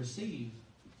when you receive,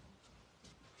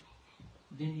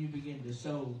 then you begin to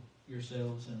sow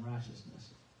yourselves in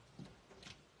righteousness.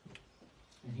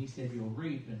 And He said you'll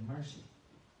reap in mercy.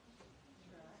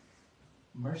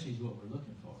 Mercy is what we're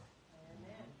looking for.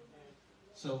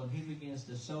 So when He begins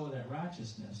to sow that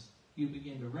righteousness, you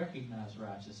begin to recognize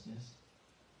righteousness,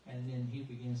 and then He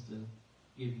begins to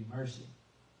give you mercy.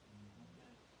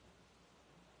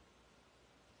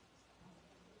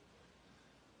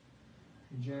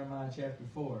 In Jeremiah chapter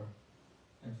 4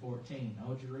 and 14,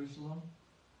 O Jerusalem,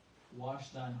 wash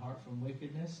thine heart from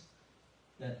wickedness,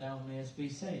 that thou mayest be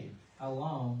saved. How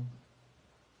long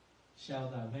shall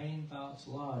thy vain thoughts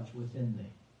lodge within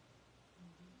thee?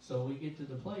 So we get to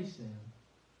the place then,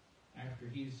 after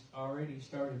He's already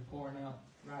started pouring out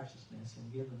righteousness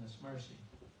and giving us mercy,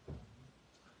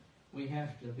 we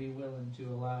have to be willing to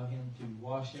allow Him to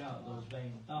wash out those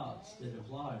vain thoughts that have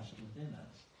lodged within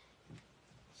us.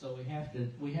 So we have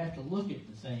to look at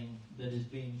the thing that is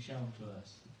being shown to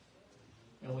us.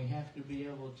 And we have to be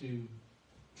able to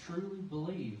truly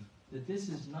believe that this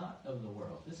is not of the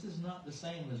world. This is not the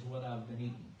same as what I've been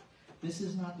eating. This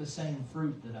is not the same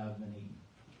fruit that I've been eating.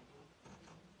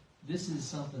 This is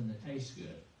something that tastes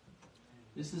good.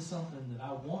 This is something that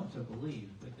I want to believe,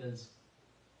 because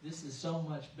this is so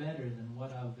much better than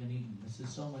what I've been eating. This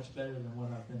is so much better than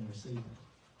what I've been receiving.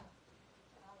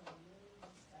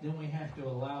 Then we have to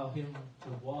allow Him to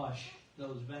wash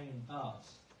those vain thoughts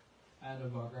out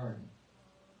of our garden.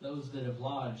 Those that have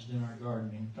lodged in our garden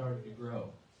and started to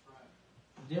grow.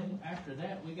 Then after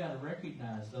that, we got to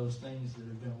recognize those things that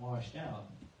have been washed out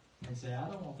and say, I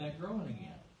don't want that growing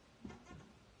again.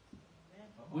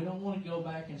 We don't want to go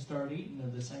back and start eating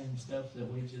of the same stuff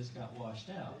that we just got washed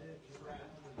out.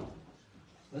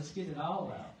 Let's get it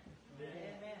all out.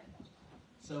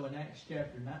 So in Acts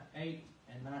chapter 8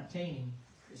 and 19,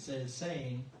 it says,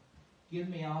 saying, give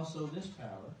me also this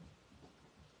power.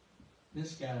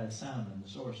 This guy is Simon the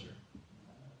sorcerer.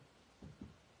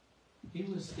 He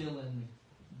was still in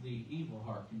the evil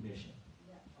heart condition.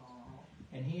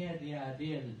 And he had the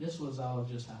idea that this was all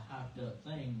just a hyped up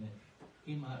thing that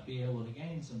he might be able to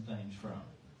gain some things from.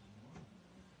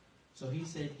 So he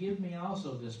said, give me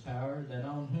also this power, that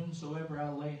on whomsoever I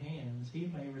lay hands,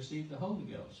 he may receive the Holy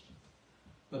Ghost.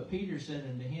 But Peter said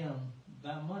unto him,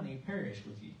 thy money perish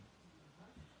with you,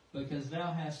 because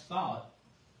thou hast thought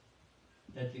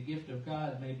that the gift of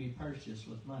God may be purchased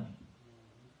with money.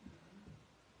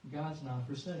 God's not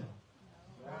for sale.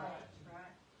 Right.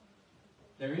 Right.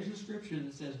 There is a scripture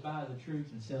that says, buy the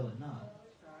truth and sell it not.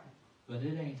 But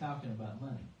it ain't talking about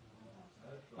money.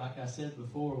 Like I said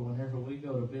before, whenever we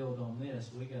go to build on this,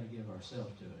 we got to give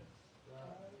ourselves to it.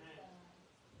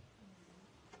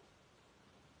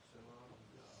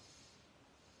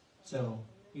 So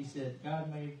he said,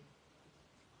 God made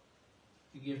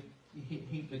the gift,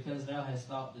 because thou hast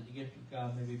thought that the gift of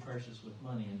God may be purchased with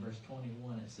money. In verse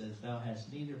 21 it says, thou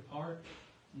hast neither part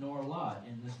nor lot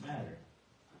in this matter,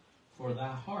 for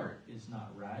thy heart is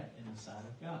not right in the sight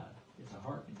of God. It's a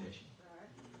heart condition.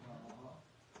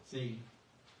 See,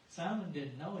 Simon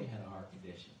didn't know he had a heart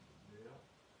condition.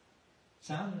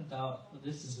 Simon thought, well,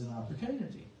 this is an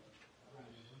opportunity.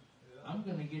 I'm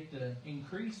going to get to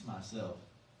increase myself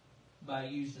by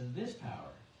using this power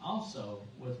also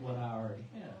with what I already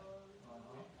have.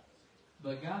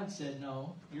 But God said,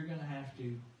 no, you're going to have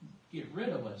to get rid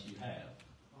of what you have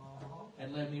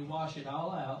and let me wash it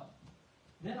all out.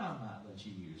 Then I might let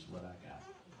you use what I got.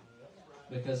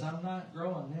 Because I'm not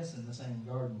growing this in the same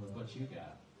garden with what you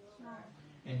got.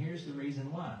 And here's the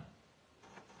reason why.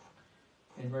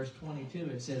 In verse 22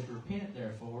 it says, Repent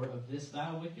therefore of this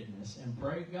thy wickedness, and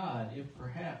pray God, if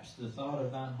perhaps the thought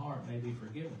of thine heart may be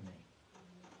forgiven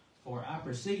thee. For I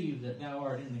perceive that thou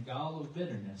art in the gall of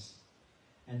bitterness,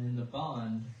 and in the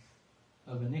bond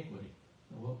of iniquity.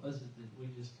 What was it that we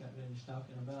just got finished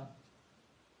talking about?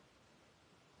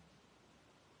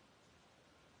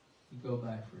 You go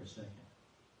back for a second.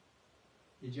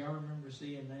 Did y'all remember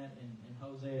seeing that in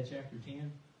Hosea chapter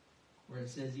 10? Where it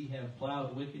says, ye have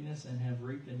plowed wickedness and have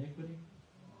reaped iniquity?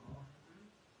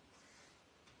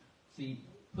 See,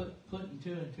 putting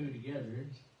two and two together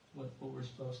is what we're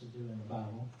supposed to do in the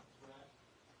Bible.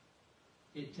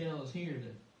 It tells here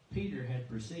that Peter had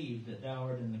perceived that thou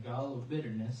art in the gall of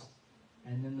bitterness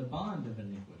and in the bond of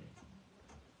iniquity.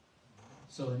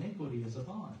 So iniquity is a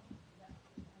bond.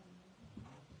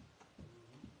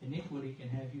 Iniquity can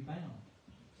have you bound.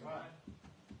 Right.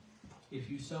 If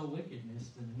you sow wickedness,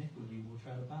 then iniquity will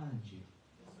try to bind you.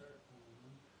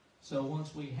 So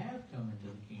once we have come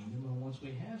into the kingdom, and once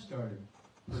we have started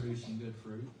producing good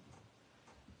fruit,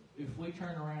 if we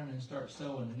turn around and start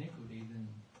sowing iniquity, then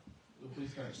if we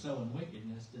start sowing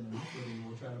wickedness, then iniquity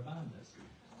will try to bind us.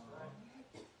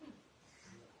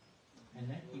 And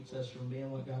that keeps us from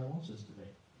being what God wants us to be.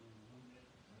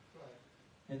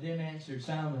 And then answered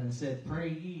Simon and said, Pray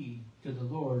ye to the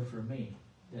Lord for me,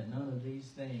 that none of these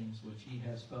things which ye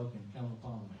have spoken come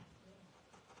upon me.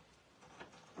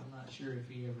 I'm not sure if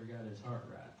he ever got his heart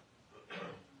right.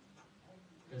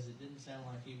 Because it didn't sound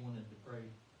like he wanted to pray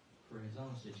for his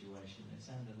own situation. It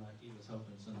sounded like he was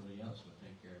hoping somebody else would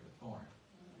take care of it for him.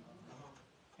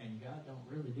 And God don't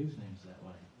really do things that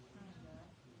way.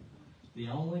 The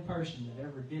only person that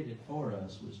ever did it for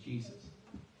us was Jesus.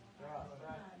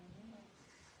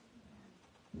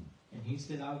 And he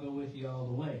said, I'll go with you all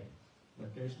the way.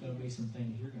 But there's going to be some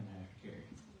things you're going to have to carry.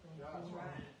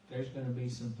 There's going to be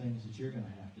some things that you're going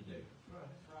to have to do.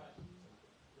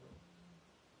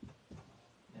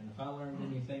 And if I learned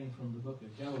anything from the book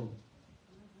of Job,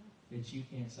 it's you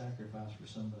can't sacrifice for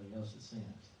somebody else's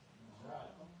sins.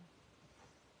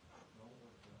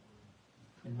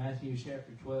 In Matthew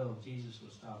chapter 12, Jesus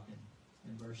was talking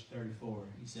in verse 34.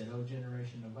 He said, O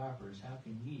generation of vipers, how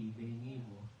can ye, being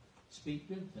evil, speak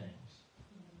good things?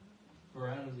 For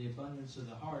out of the abundance of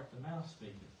the heart the mouth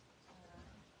speaketh.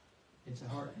 It's a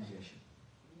heart condition.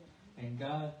 And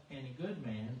God and a good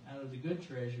man out of the good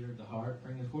treasure of the heart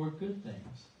bringeth forth good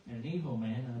things. And an evil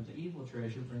man out of the evil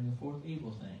treasure bringeth forth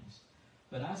evil things.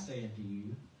 But I say unto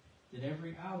you, that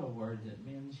every idle word that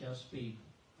men shall speak,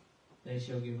 they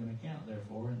shall give an account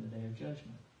therefore in the day of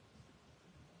judgment.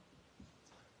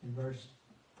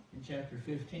 In chapter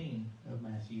 15 of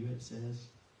Matthew, it says,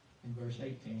 in verse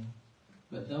 18,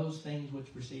 But those things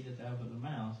which proceedeth out of the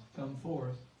mouth come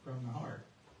forth from the heart,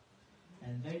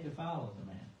 and they defile the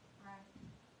man.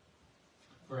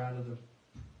 For out of the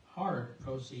heart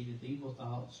proceedeth evil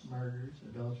thoughts, murders,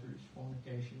 adulteries,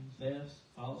 fornications, thefts,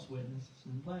 false witnesses,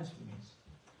 and blasphemies.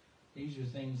 These are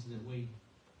things that we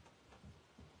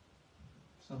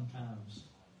sometimes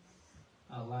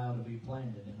allow to be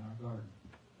planted in our garden.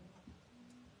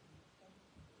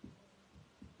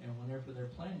 And whenever they're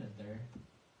planted there,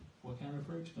 what kind of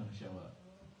fruit's going to show up?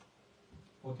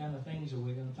 What kind of things are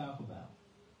we going to talk about?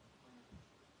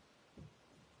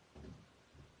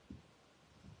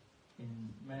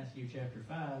 In Matthew chapter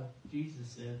 5, Jesus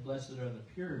said, Blessed are the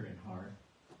pure in heart,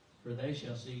 for they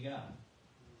shall see God.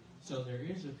 So there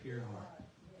is a pure heart.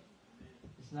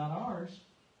 It's not ours.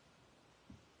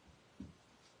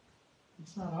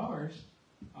 It's not ours.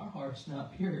 Our heart's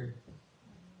not pure.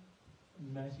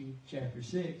 In Matthew chapter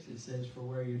 6, it says, For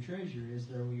where your treasure is,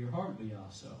 there will your heart be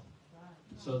also.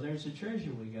 So there's a treasure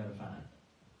we got to find.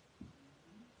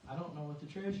 I don't know what the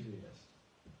treasure is.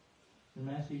 In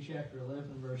Matthew chapter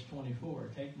 11, verse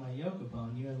 24, Take my yoke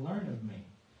upon you and learn of me,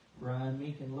 for I am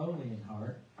meek and lowly in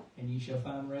heart, and ye shall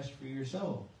find rest for your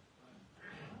soul.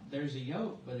 There's a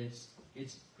yoke, but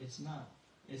it's not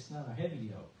a heavy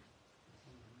yoke.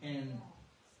 And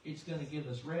it's going to give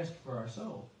us rest for our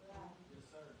soul.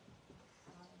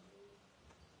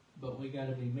 But we got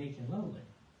to be meek and lowly,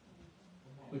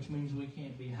 which means we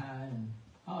can't be high and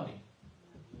haughty,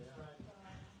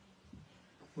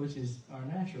 which is our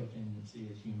natural tendency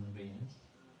as human beings.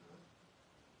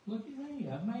 Look at me,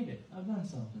 I've made it. I've done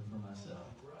something for myself.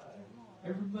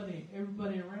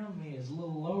 Everybody around me is a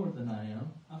little lower than I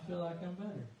am. I feel like I'm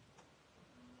better.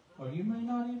 Or you may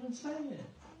not even say it.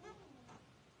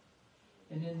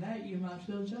 And in that you might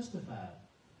feel justified.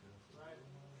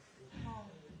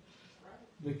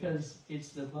 Because it's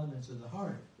the abundance of the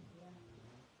heart.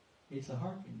 It's a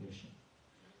heart condition.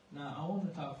 Now, I want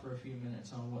to talk for a few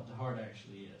minutes on what the heart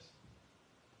actually is.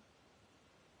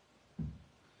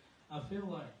 I feel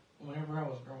like whenever I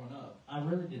was growing up, I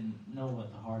really didn't know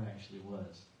what the heart actually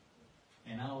was.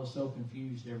 And I was so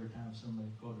confused every time somebody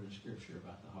quoted a scripture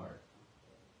about the heart.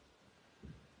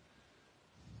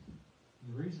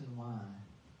 The reason why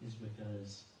is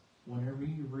because whenever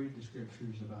you read the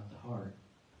scriptures about the heart,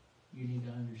 you need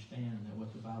to understand that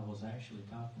what the Bible is actually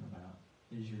talking about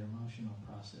is your emotional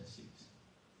processes.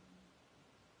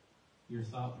 Your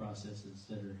thought processes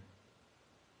that are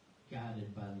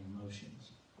guided by the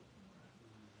emotions.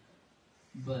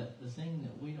 But the thing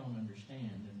that we don't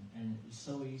understand, and it's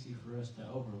so easy for us to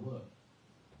overlook,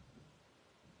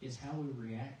 is how we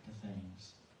react to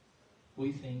things.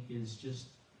 We think is just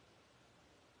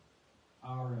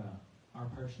our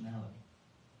personality.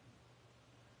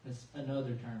 That's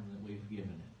another term that we've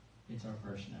given it. It's our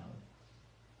personality.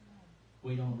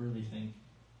 We don't really think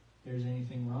there's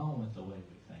anything wrong with the way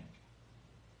we think.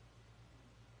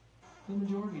 The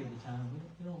majority of the time,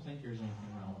 we don't think there's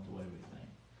anything wrong with the way we think.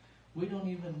 We don't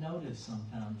even notice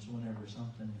sometimes whenever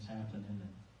something is happening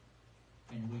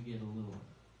and we get a little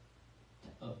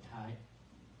uptight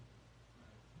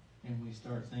and we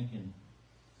start thinking,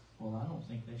 well, I don't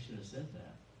think they should have said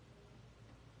that.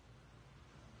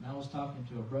 And I was talking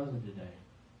to a brother today.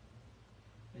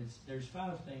 There's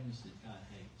 5 things that God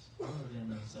hates. One of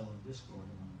them is sowing discord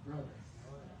among the brethren.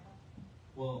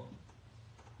 Well,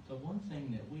 the one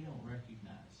thing that we don't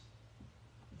recognize,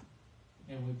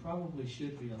 and we probably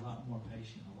should be a lot more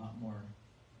patient, a lot more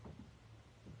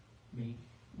meek,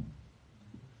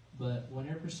 but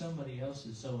whenever somebody else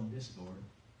is sowing discord,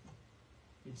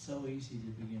 it's so easy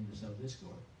to begin to sow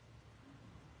discord.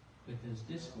 Because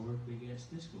discord begets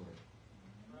discord.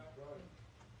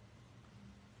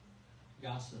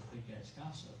 Gossip begets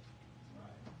gossip.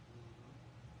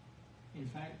 In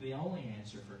fact, the only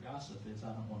answer for gossip is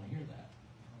I don't want to hear that.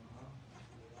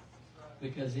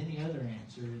 Because any other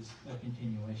answer is a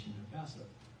continuation of gossip.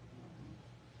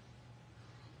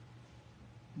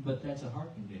 But that's a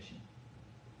heart condition.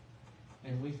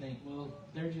 And we think, well,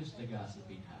 they're just a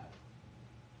gossipy type.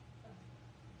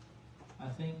 I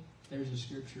think there's a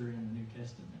scripture in the New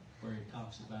Testament where it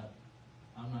talks about,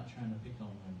 I'm not trying to pick on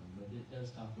women, but it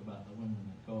does talk about the women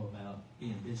that go about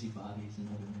being busybodies in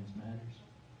other men's matters.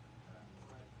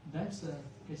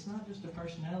 It's not just a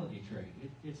personality trait,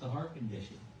 it's a heart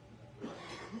condition.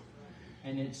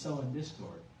 And it's sowing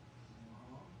discord.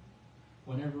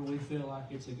 Whenever we feel like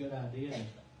it's a good idea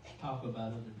to talk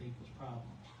about other people's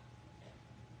problems,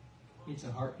 it's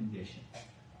a heart condition.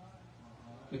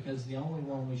 Because the only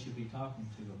one we should be talking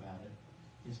to about it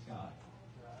is God.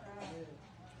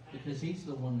 Because He's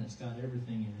the one that's got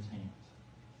everything in His hands.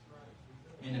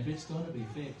 And if it's going to be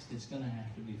fixed, it's going to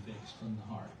have to be fixed from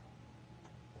the heart.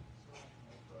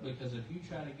 Because if you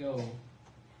try to go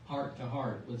heart to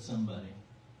heart with somebody,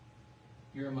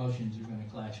 your emotions are going to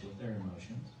clash with their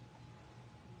emotions.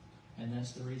 And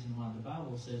that's the reason why the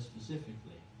Bible says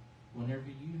specifically, whenever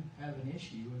you have an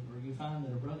issue or you find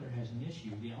that a brother has an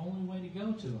issue, the only way to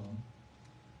go to them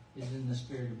is in the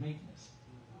spirit of meekness.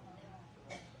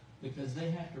 Because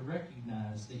they have to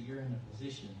recognize that you're in a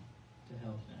position to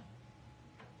help them.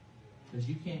 Because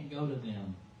you can't go to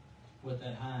them with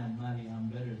that high and mighty, I'm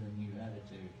better than you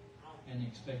attitude and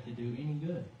expect to do any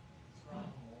good.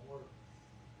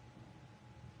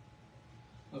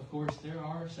 Of course, there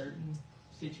are certain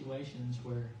situations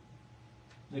where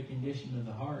the condition of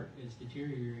the heart is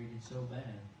deteriorated so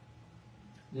bad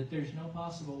that there's no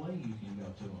possible way you can go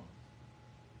to them.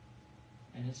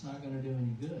 And it's not going to do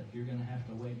any good. You're going to have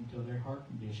to wait until their heart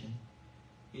condition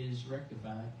is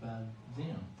rectified by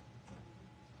them.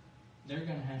 They're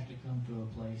going to have to come to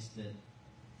a place that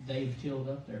they've tilled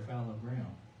up their fallow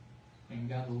ground and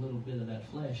got a little bit of that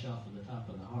flesh off of the top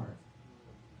of the heart,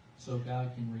 so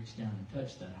God can reach down and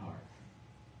touch that heart.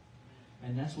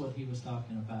 And that's what he was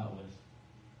talking about with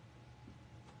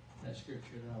that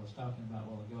scripture that I was talking about a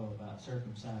while ago about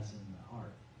circumcising the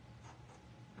heart.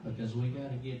 Because we got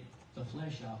to get the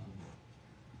flesh off of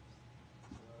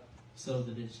it, so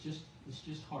that it's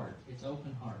just heart. It's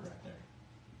open heart right there.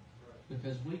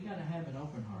 Because we got to have an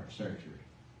open heart surgery.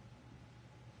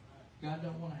 God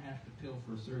don't want to have to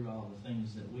pilfer through all the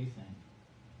things that we think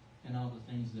and all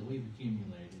the things that we've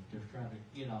accumulated to try to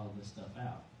get all of this stuff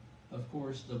out. Of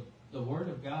course, the Word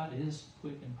of God is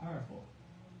quick and powerful.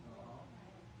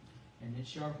 And it's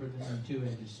sharper than a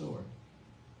two-edged sword,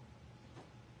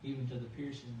 even to the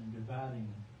piercing and dividing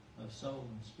of soul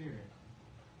and spirit.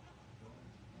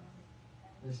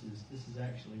 This is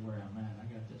actually where I'm at. I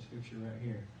got that scripture right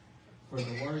here. For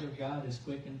the Word of God is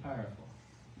quick and powerful,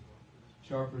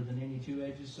 sharper than any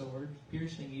two-edged sword,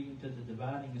 piercing even to the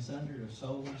dividing asunder of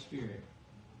soul and spirit,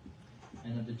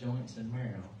 and of the joints and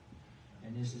marrow,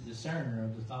 and is the discerner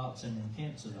of the thoughts and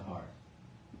intents of the heart.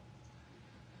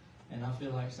 And I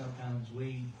feel like sometimes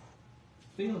we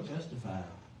feel justified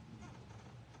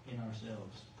in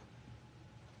ourselves.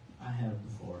 I have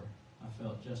before. I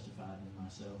felt justified in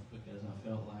myself because I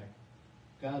felt like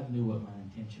God knew what my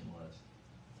intention was.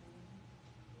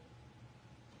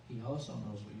 He also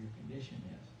knows what your condition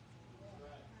is.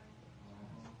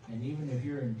 And even if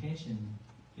your intention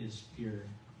is pure,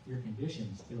 your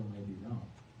condition still may be wrong.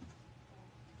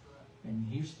 And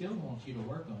He still wants you to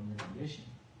work on your condition.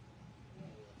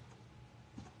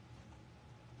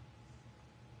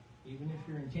 Even if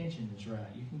your intention is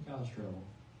right, you can cause trouble.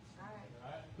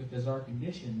 Because our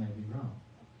condition may be wrong.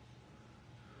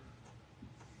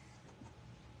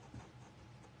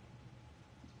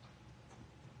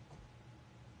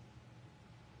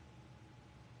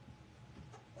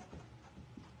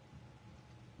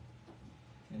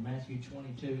 In Matthew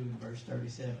 22, verse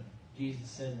 37, Jesus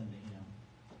said unto him,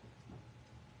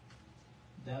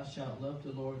 Thou shalt love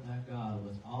the Lord thy God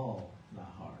with all thy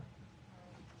heart,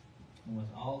 and with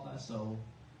all thy soul,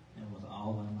 and with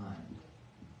all thy mind.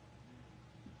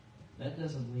 That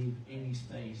doesn't leave any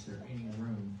space or any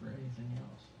room for anything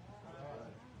else.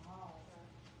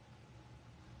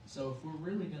 So if we're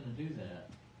really going to do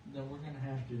that, then we're going to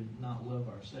have to not love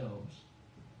ourselves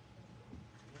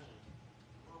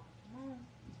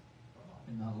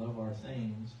and not love our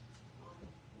things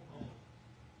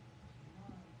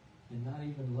and not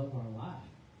even love our life.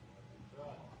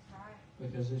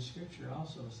 Because the scripture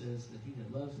also says that he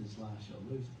that loves his life shall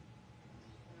lose it.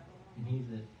 And he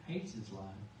that hates his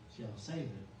life shall save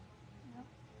it.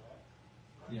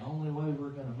 The only way we're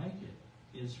going to make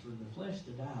it is for the flesh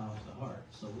to die off the heart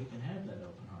so we can have that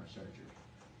open heart surgery.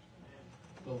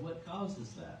 But what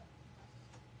causes that?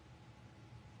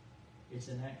 It's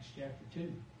in Acts chapter 2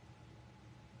 in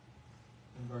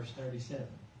verse 37.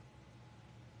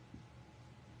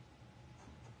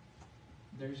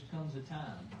 There comes a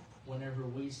time whenever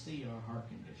we see our heart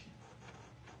condition.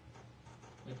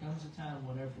 There comes a time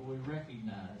whenever we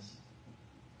recognize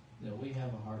that we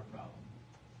have a heart problem.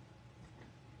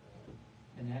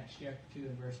 In Acts chapter 2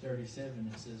 and verse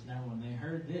 37, it says, Now when they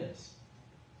heard this,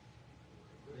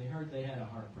 they heard they had a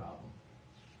heart problem.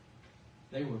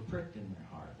 They were pricked in their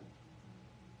heart,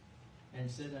 and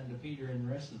said unto Peter and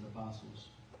the rest of the apostles,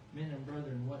 Men and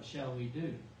brethren, what shall we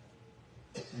do?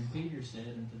 And Peter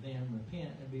said unto them,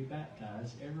 Repent and be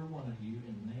baptized, every one of you,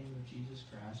 in the name of Jesus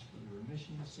Christ, for the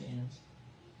remission of sins,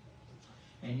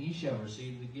 and ye shall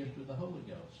receive the gift of the Holy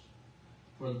Ghost.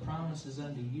 For the promise is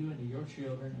unto you and to your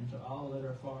children, and to all that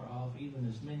are far off, even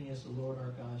as many as the Lord our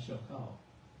God shall call.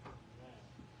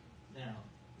 Now,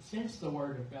 since the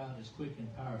Word of God is quick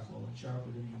and powerful and sharper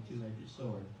than any two-edged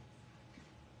sword,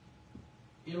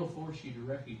 it'll force you to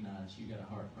recognize you got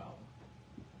a heart problem.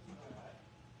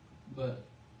 But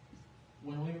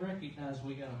when we recognize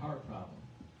we got a heart problem,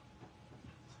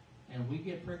 and we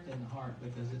get pricked in the heart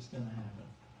because it's going to happen,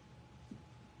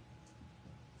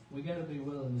 we got to be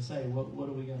willing to say, what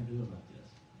are we going to do about this?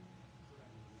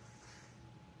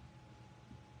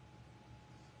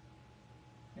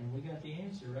 And we got the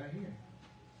answer right here.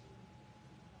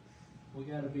 We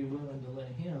got to be willing to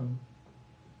let Him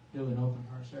do an open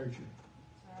heart surgery.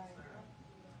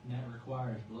 And that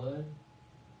requires blood.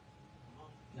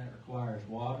 That requires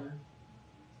water.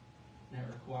 That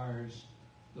requires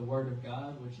the Word of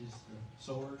God, which is the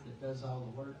sword that does all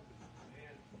the work.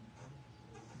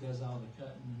 Does all the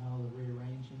cutting and all the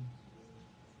rearranging.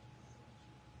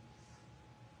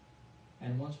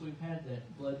 And once we've had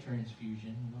that blood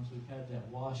transfusion, and once we've had that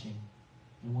washing,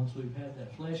 and once we've had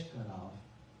that flesh cut off,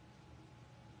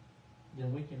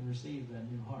 then we can receive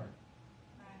that new heart.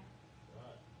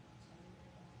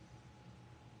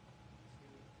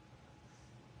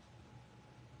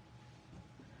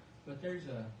 But there's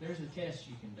a test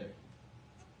you can do.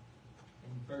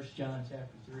 In 1 John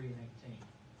chapter 3 and 18.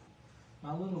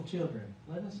 My little children,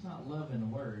 let us not love in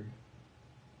word,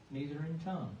 neither in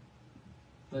tongue,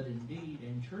 but in deed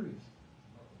and truth.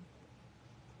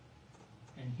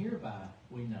 And hereby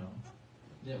we know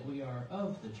that we are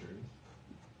of the truth,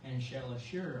 and shall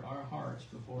assure our hearts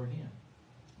before Him.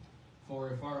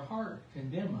 For if our heart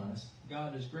condemn us,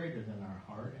 God is greater than our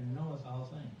heart, and knoweth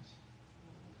all things.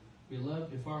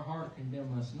 Beloved, if our heart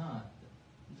condemn us not,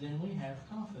 then we have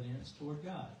confidence toward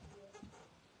God.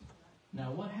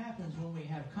 Now, what happens when we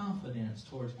have confidence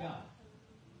towards God?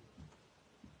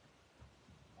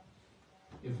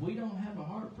 If we don't have a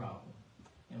heart problem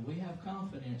and we have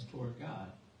confidence toward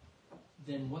God,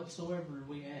 then whatsoever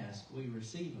we ask, we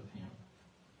receive of Him.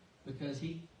 Because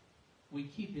we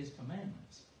keep His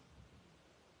commandments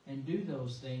and do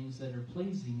those things that are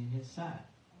pleasing in His sight.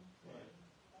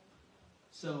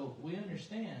 So we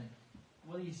understand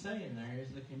what he's saying there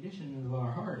is the condition of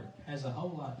our heart has a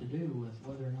whole lot to do with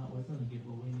whether or not we're going to get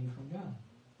what we need from God.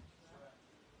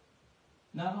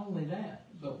 Not only that,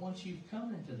 but once you've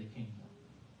come into the kingdom,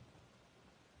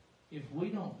 if we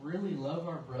don't really love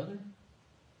our brother,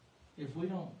 if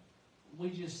we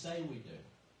just say we do.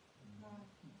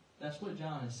 That's what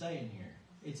John is saying here.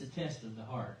 It's a test of the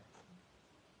heart.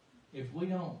 If we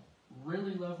don't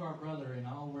really love our brother and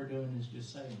all we're doing is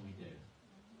just saying we do,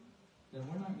 then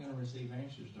we're not going to receive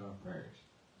answers to our prayers.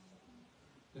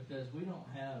 Because we don't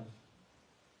have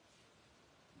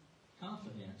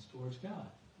confidence towards God.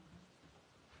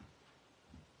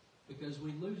 Because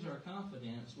we lose our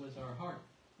confidence with our heart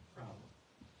problem.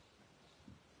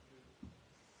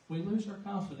 We lose our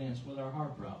confidence with our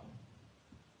heart problem.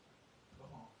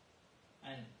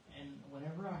 And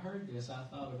whenever I heard this, I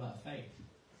thought about faith.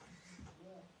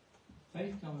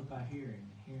 Faith cometh by hearing,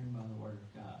 and hearing by the word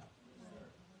of God.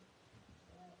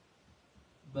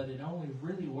 But it only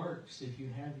really works if you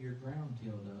have your ground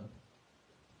tilled up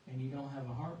and you don't have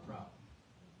a heart problem.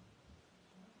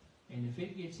 And if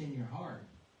it gets in your heart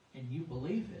and you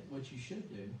believe it, which you should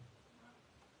do,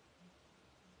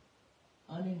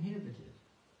 uninhibited,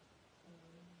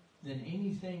 then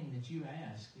anything that you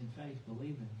ask in faith,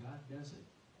 believing, God does it.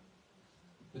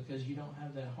 Because you don't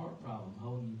have that heart problem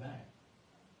holding you back.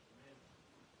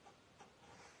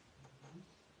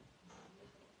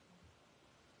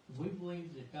 We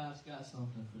believe that God's got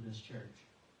something for this church.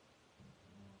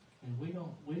 And we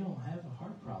don't have a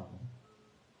heart problem.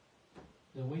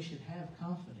 Then we should have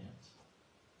confidence.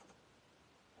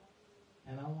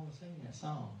 And I want to sing that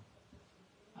song.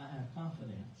 I have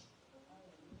confidence.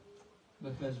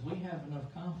 Because we have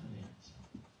enough confidence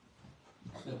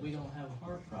that we don't have a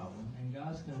heart problem, and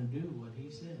God's going to do what He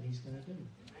said He's going to do.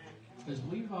 Because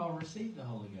we've all received the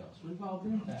Holy Ghost. We've all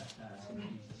been baptized in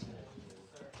Jesus' name.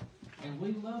 And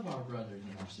we love our brothers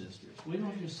and our sisters. We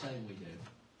don't just say we do.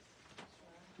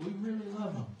 We really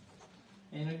love them.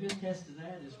 And a good test of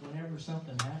that is whenever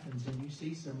something happens and you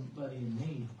see somebody in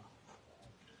need,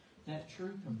 that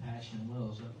true compassion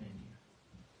wells up in you.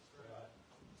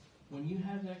 When you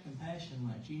have that compassion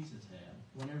like Jesus had,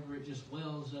 whenever it just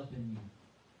wells up in you,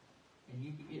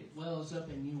 and it wells up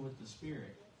in you with the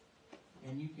Spirit,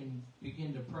 and you can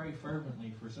begin to pray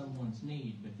fervently for someone's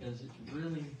need because it's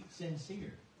really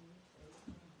sincere.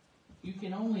 You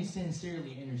can only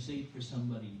sincerely intercede for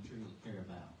somebody you truly care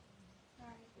about.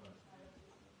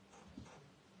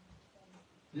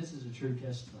 This is a true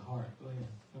test of the heart. Go ahead.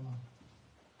 Come on.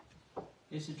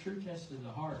 It's a true test of the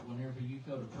heart whenever you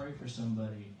go to pray for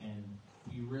somebody and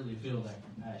you really feel that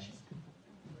compassion.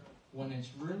 When it's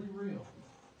really real.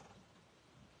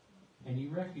 And you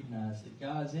recognize that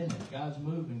God's in it. God's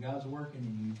moving. God's working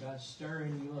in you. God's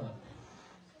stirring you up.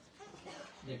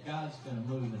 That God's going to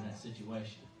move in that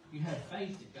situation. You have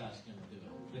faith that God's going to do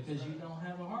it. Because you don't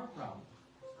have a heart problem.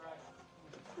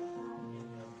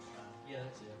 Yeah,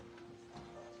 that's it.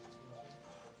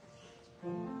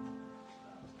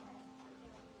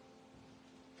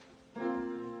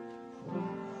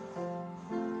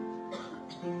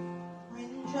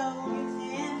 When trouble gets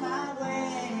in my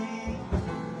way,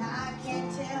 I can't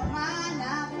tell mine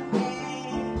not from me.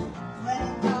 When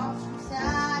it tossed from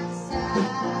side to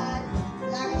side,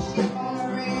 like a ship on a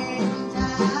raging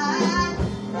tide.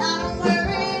 I don't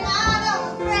worry, I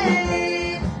don't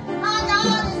fret. My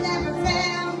God has never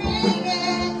failed me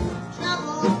yet.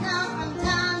 Trouble will come from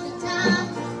time to time.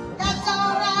 That's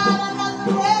alright, I'm not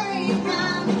the worry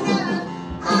kind, because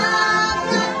I've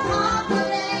got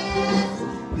confidence.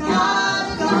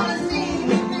 God's gonna see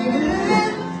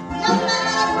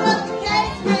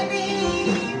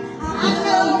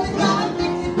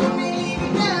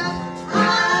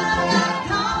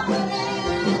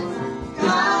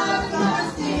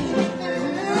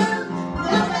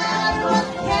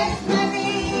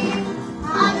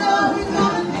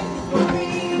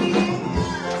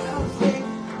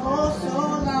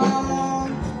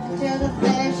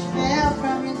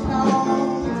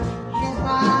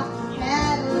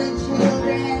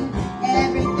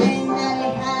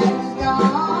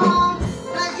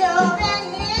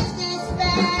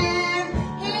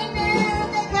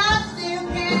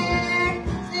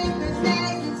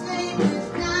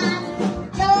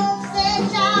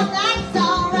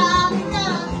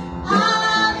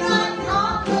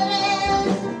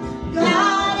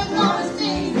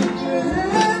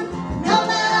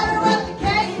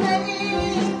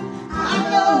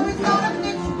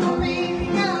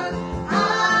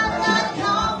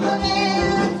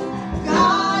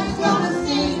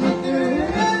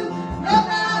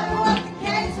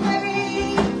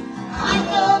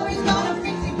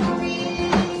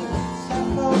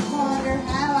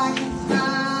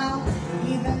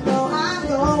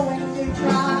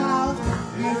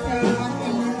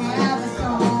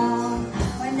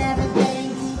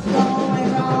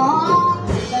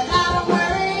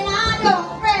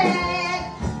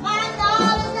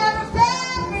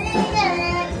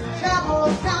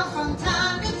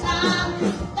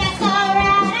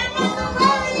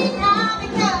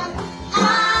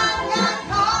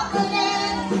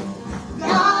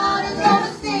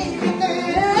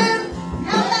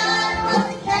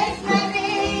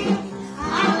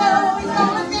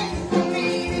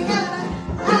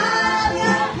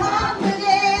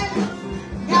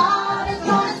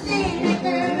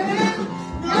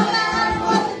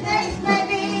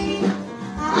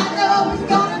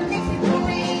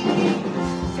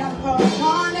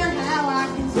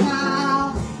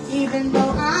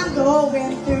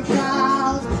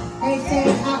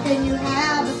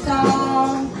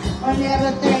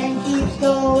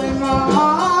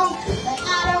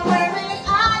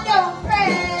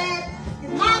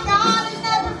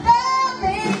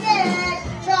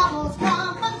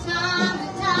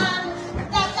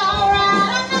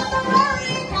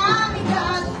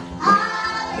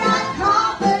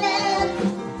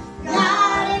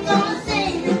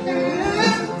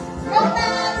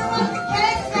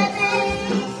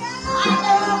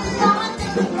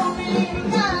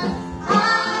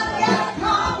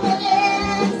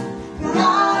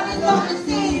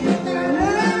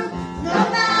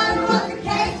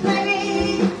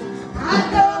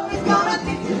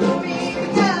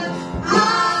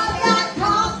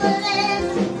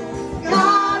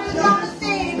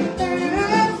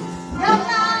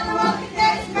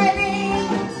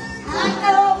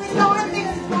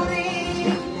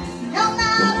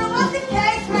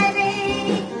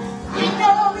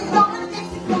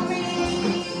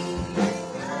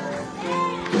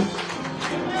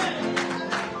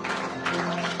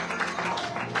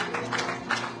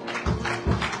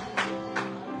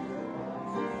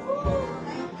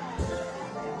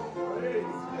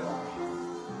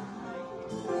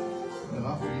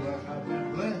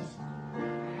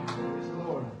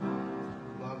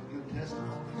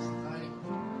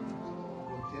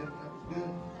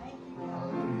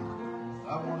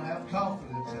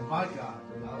Say, my God,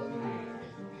 hallelujah.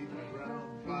 Keep my ground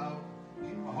plowed,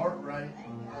 keep my heart right,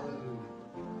 hallelujah.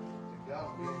 And God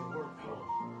will be able to work for us.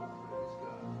 Praise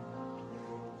God.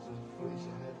 Sister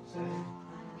Felicia had to say,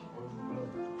 or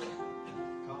Brother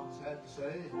Collins had to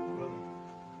say, Brother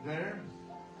Darren,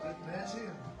 Sister Nancy,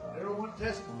 and everyone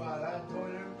testified. I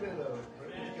enjoyed every bit of it.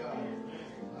 Praise God.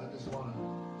 I just want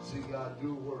to see God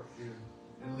do work here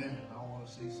in Linden. I want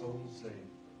to see souls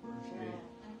saved. First Gate,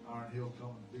 Iron Hill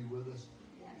come and be with us.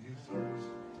 Youth service.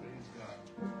 Praise God.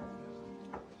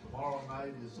 Tomorrow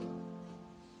night is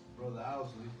Brother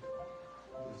Owsley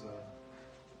is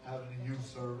having a youth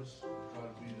service. We'll try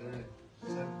to be there at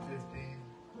 7:15.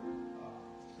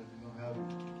 Said we're going to have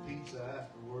pizza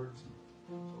afterwards.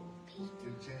 So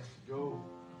get a chance to go.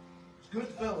 It's good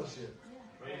fellowship.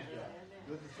 Praise God.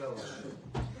 Good fellowship.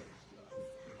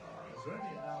 Is there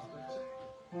any announcements?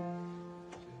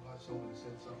 Seems like somebody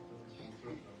said something.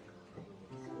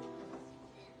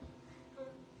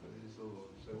 Praise the Lord.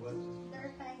 Say what?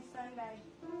 Thursday, Sunday.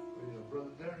 Yeah,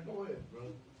 Brother Darren, go ahead,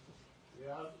 brother.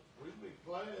 Yeah, we'd be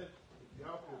glad if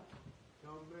y'all could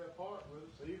come be a part with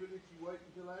us, even if you wait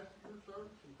until after your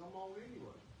service and come on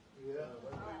anyway. Yeah.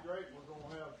 That'd be great. We're going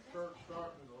to have church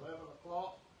starting at 11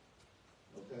 o'clock.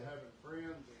 Okay. We're having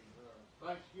friends and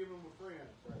Thanksgiving with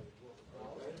friends day is what we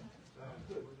call it. Sounds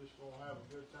good. We're just going to have a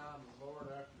good time in the Lord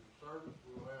after the service.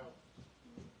 We'll have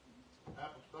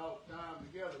apostolic time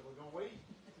together. We're going to eat.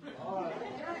 All right.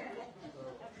 So,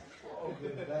 Oh,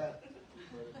 good at that.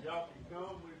 but if y'all can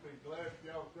come, we'd be glad if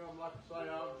y'all come. Like I say,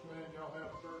 I understand y'all have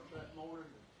church that morning.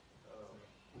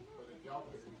 But if y'all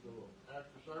can,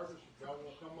 after service, if y'all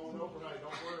want to come on over, hey,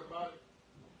 don't worry about it.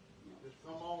 Just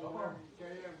come on whenever you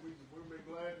can. We'll be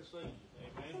glad to see you.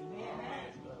 Amen.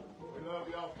 We love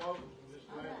y'all folks. We're just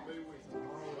glad to be with you.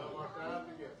 We love our time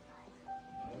together.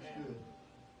 That's good.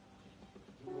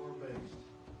 Two more based.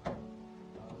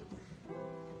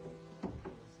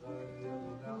 That's not any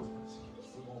other announcements.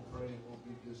 We're going to pray and we'll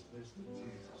be dismissed in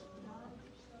Jesus' name.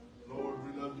 Lord,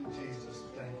 we love you, Jesus.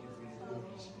 Thank you for your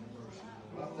goodness and your mercy,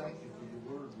 Lord. I thank you for your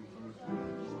word we've heard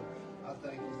today, Lord. I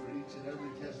thank you for each and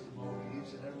every testimony,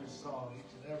 each and every song,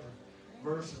 each and every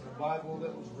verse in the Bible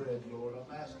that was read, Lord. I'm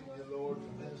asking you, Lord, to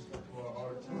minister to our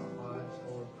hearts and our minds,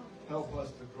 Lord. Help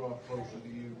us to draw closer to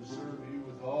you, to serve you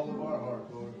with all of our heart,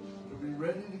 Lord. To be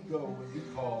ready to go when you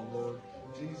call, Lord.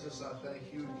 Jesus, I thank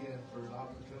you again for an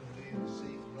opportunity to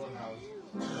see in your house.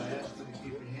 I ask you to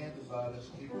keep your hand about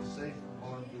us, keep us safe from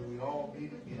harm till we all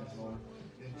meet again, Lord.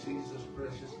 In Jesus'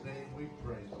 precious name we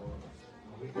pray, Lord.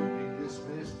 We can be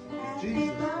dismissed in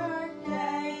Jesus'